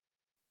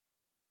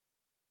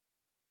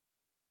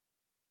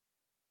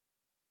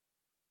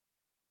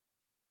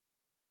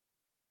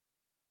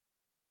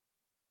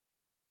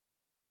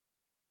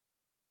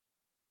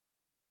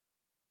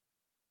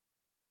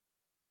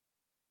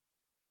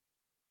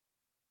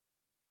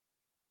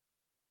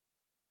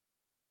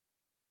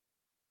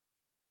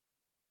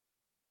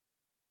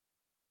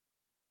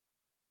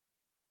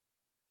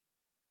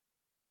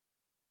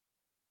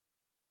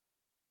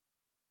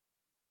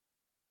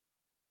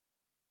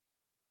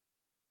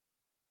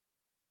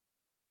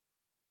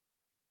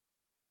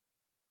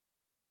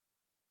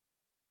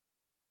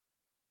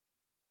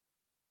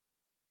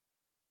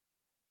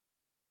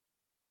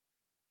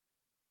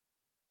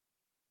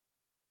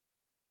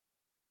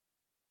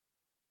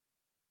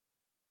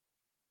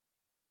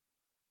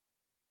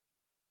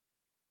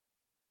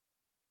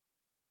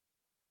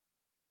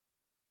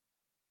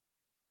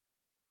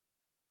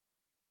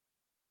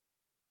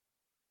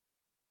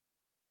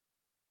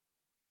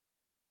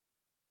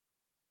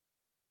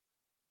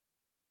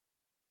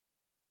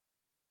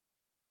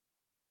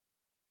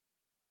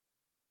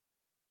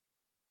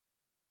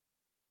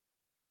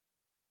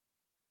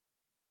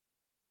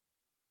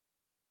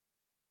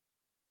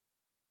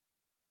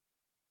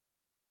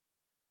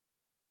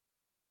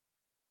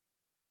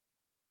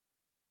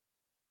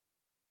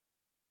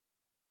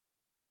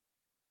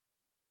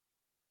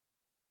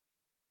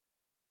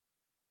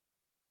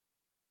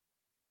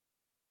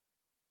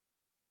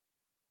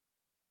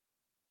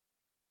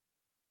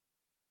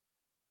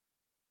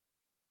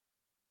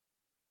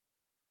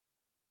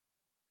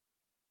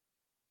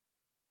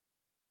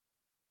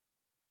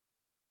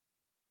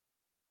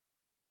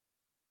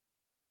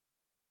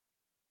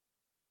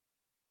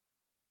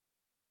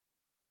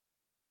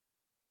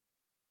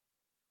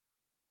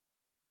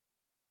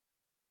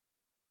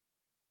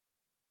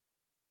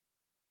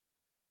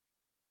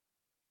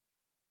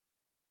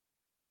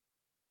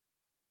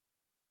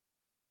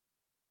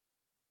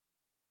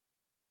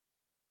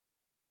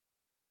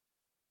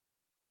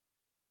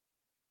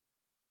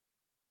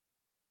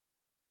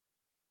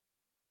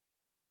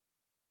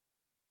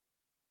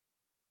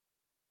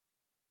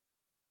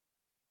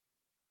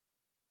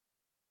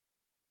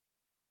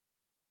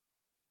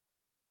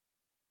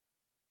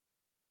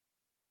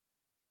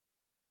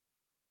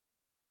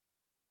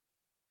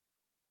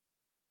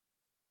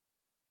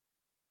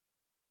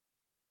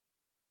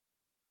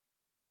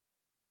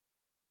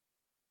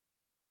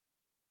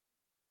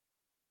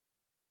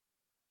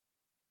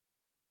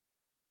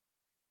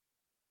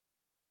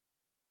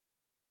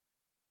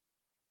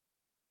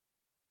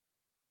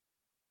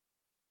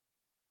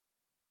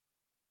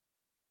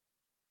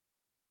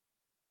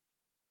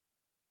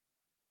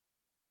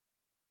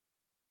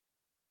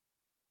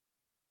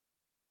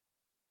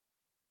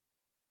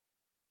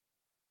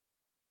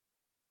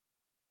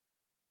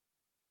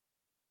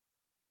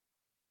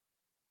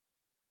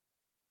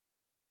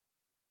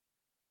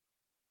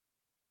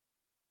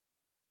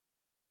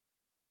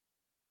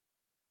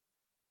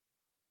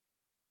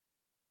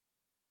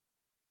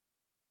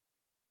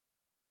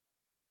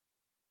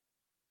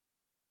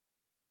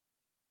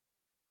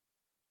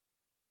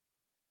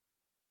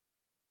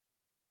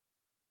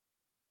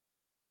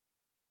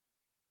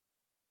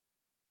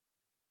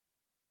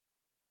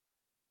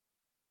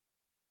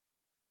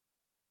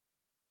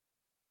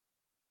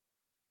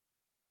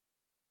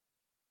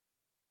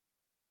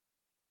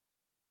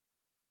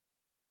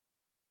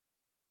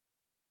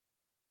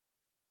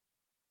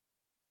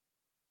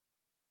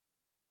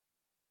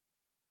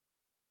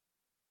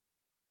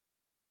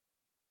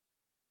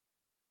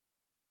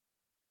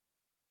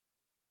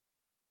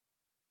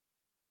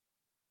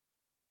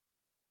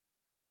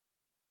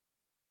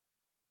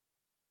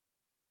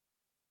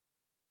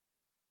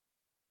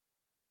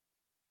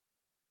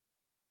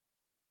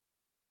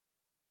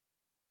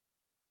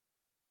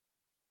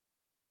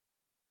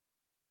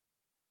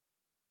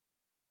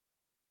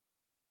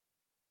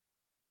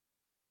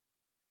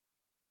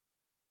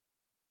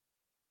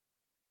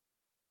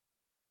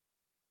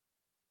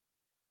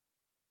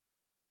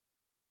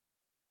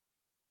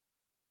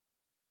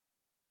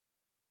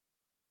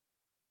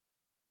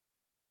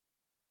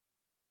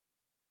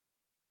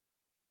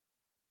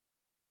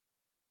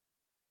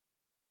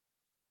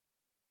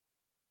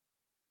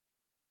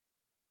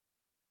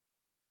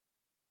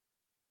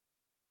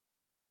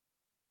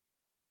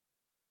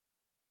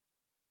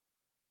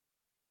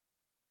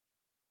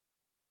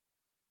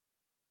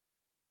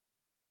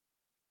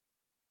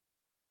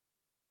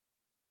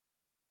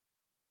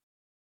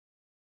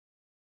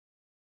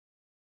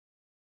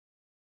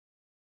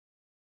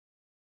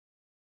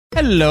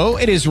 Hello,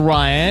 it is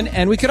Ryan,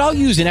 and we could all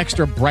use an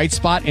extra bright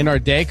spot in our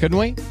day, couldn't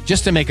we?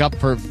 Just to make up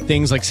for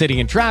things like sitting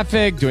in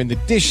traffic, doing the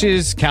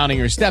dishes, counting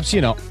your steps,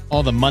 you know,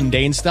 all the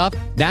mundane stuff.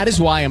 That is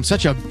why I'm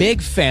such a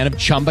big fan of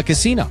Chumba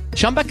Casino.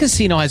 Chumba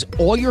Casino has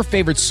all your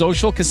favorite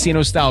social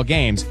casino-style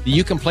games that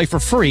you can play for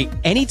free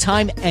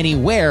anytime,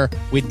 anywhere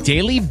with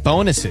daily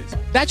bonuses.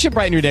 That should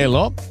brighten your day a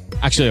little.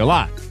 Actually, a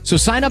lot. So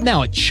sign up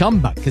now at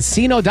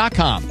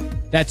ChumbaCasino.com.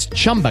 That's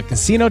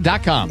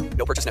ChumbaCasino.com.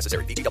 No purchase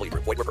necessary. VGW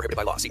Group. Void where prohibited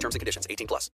by law. See terms and conditions. 18+.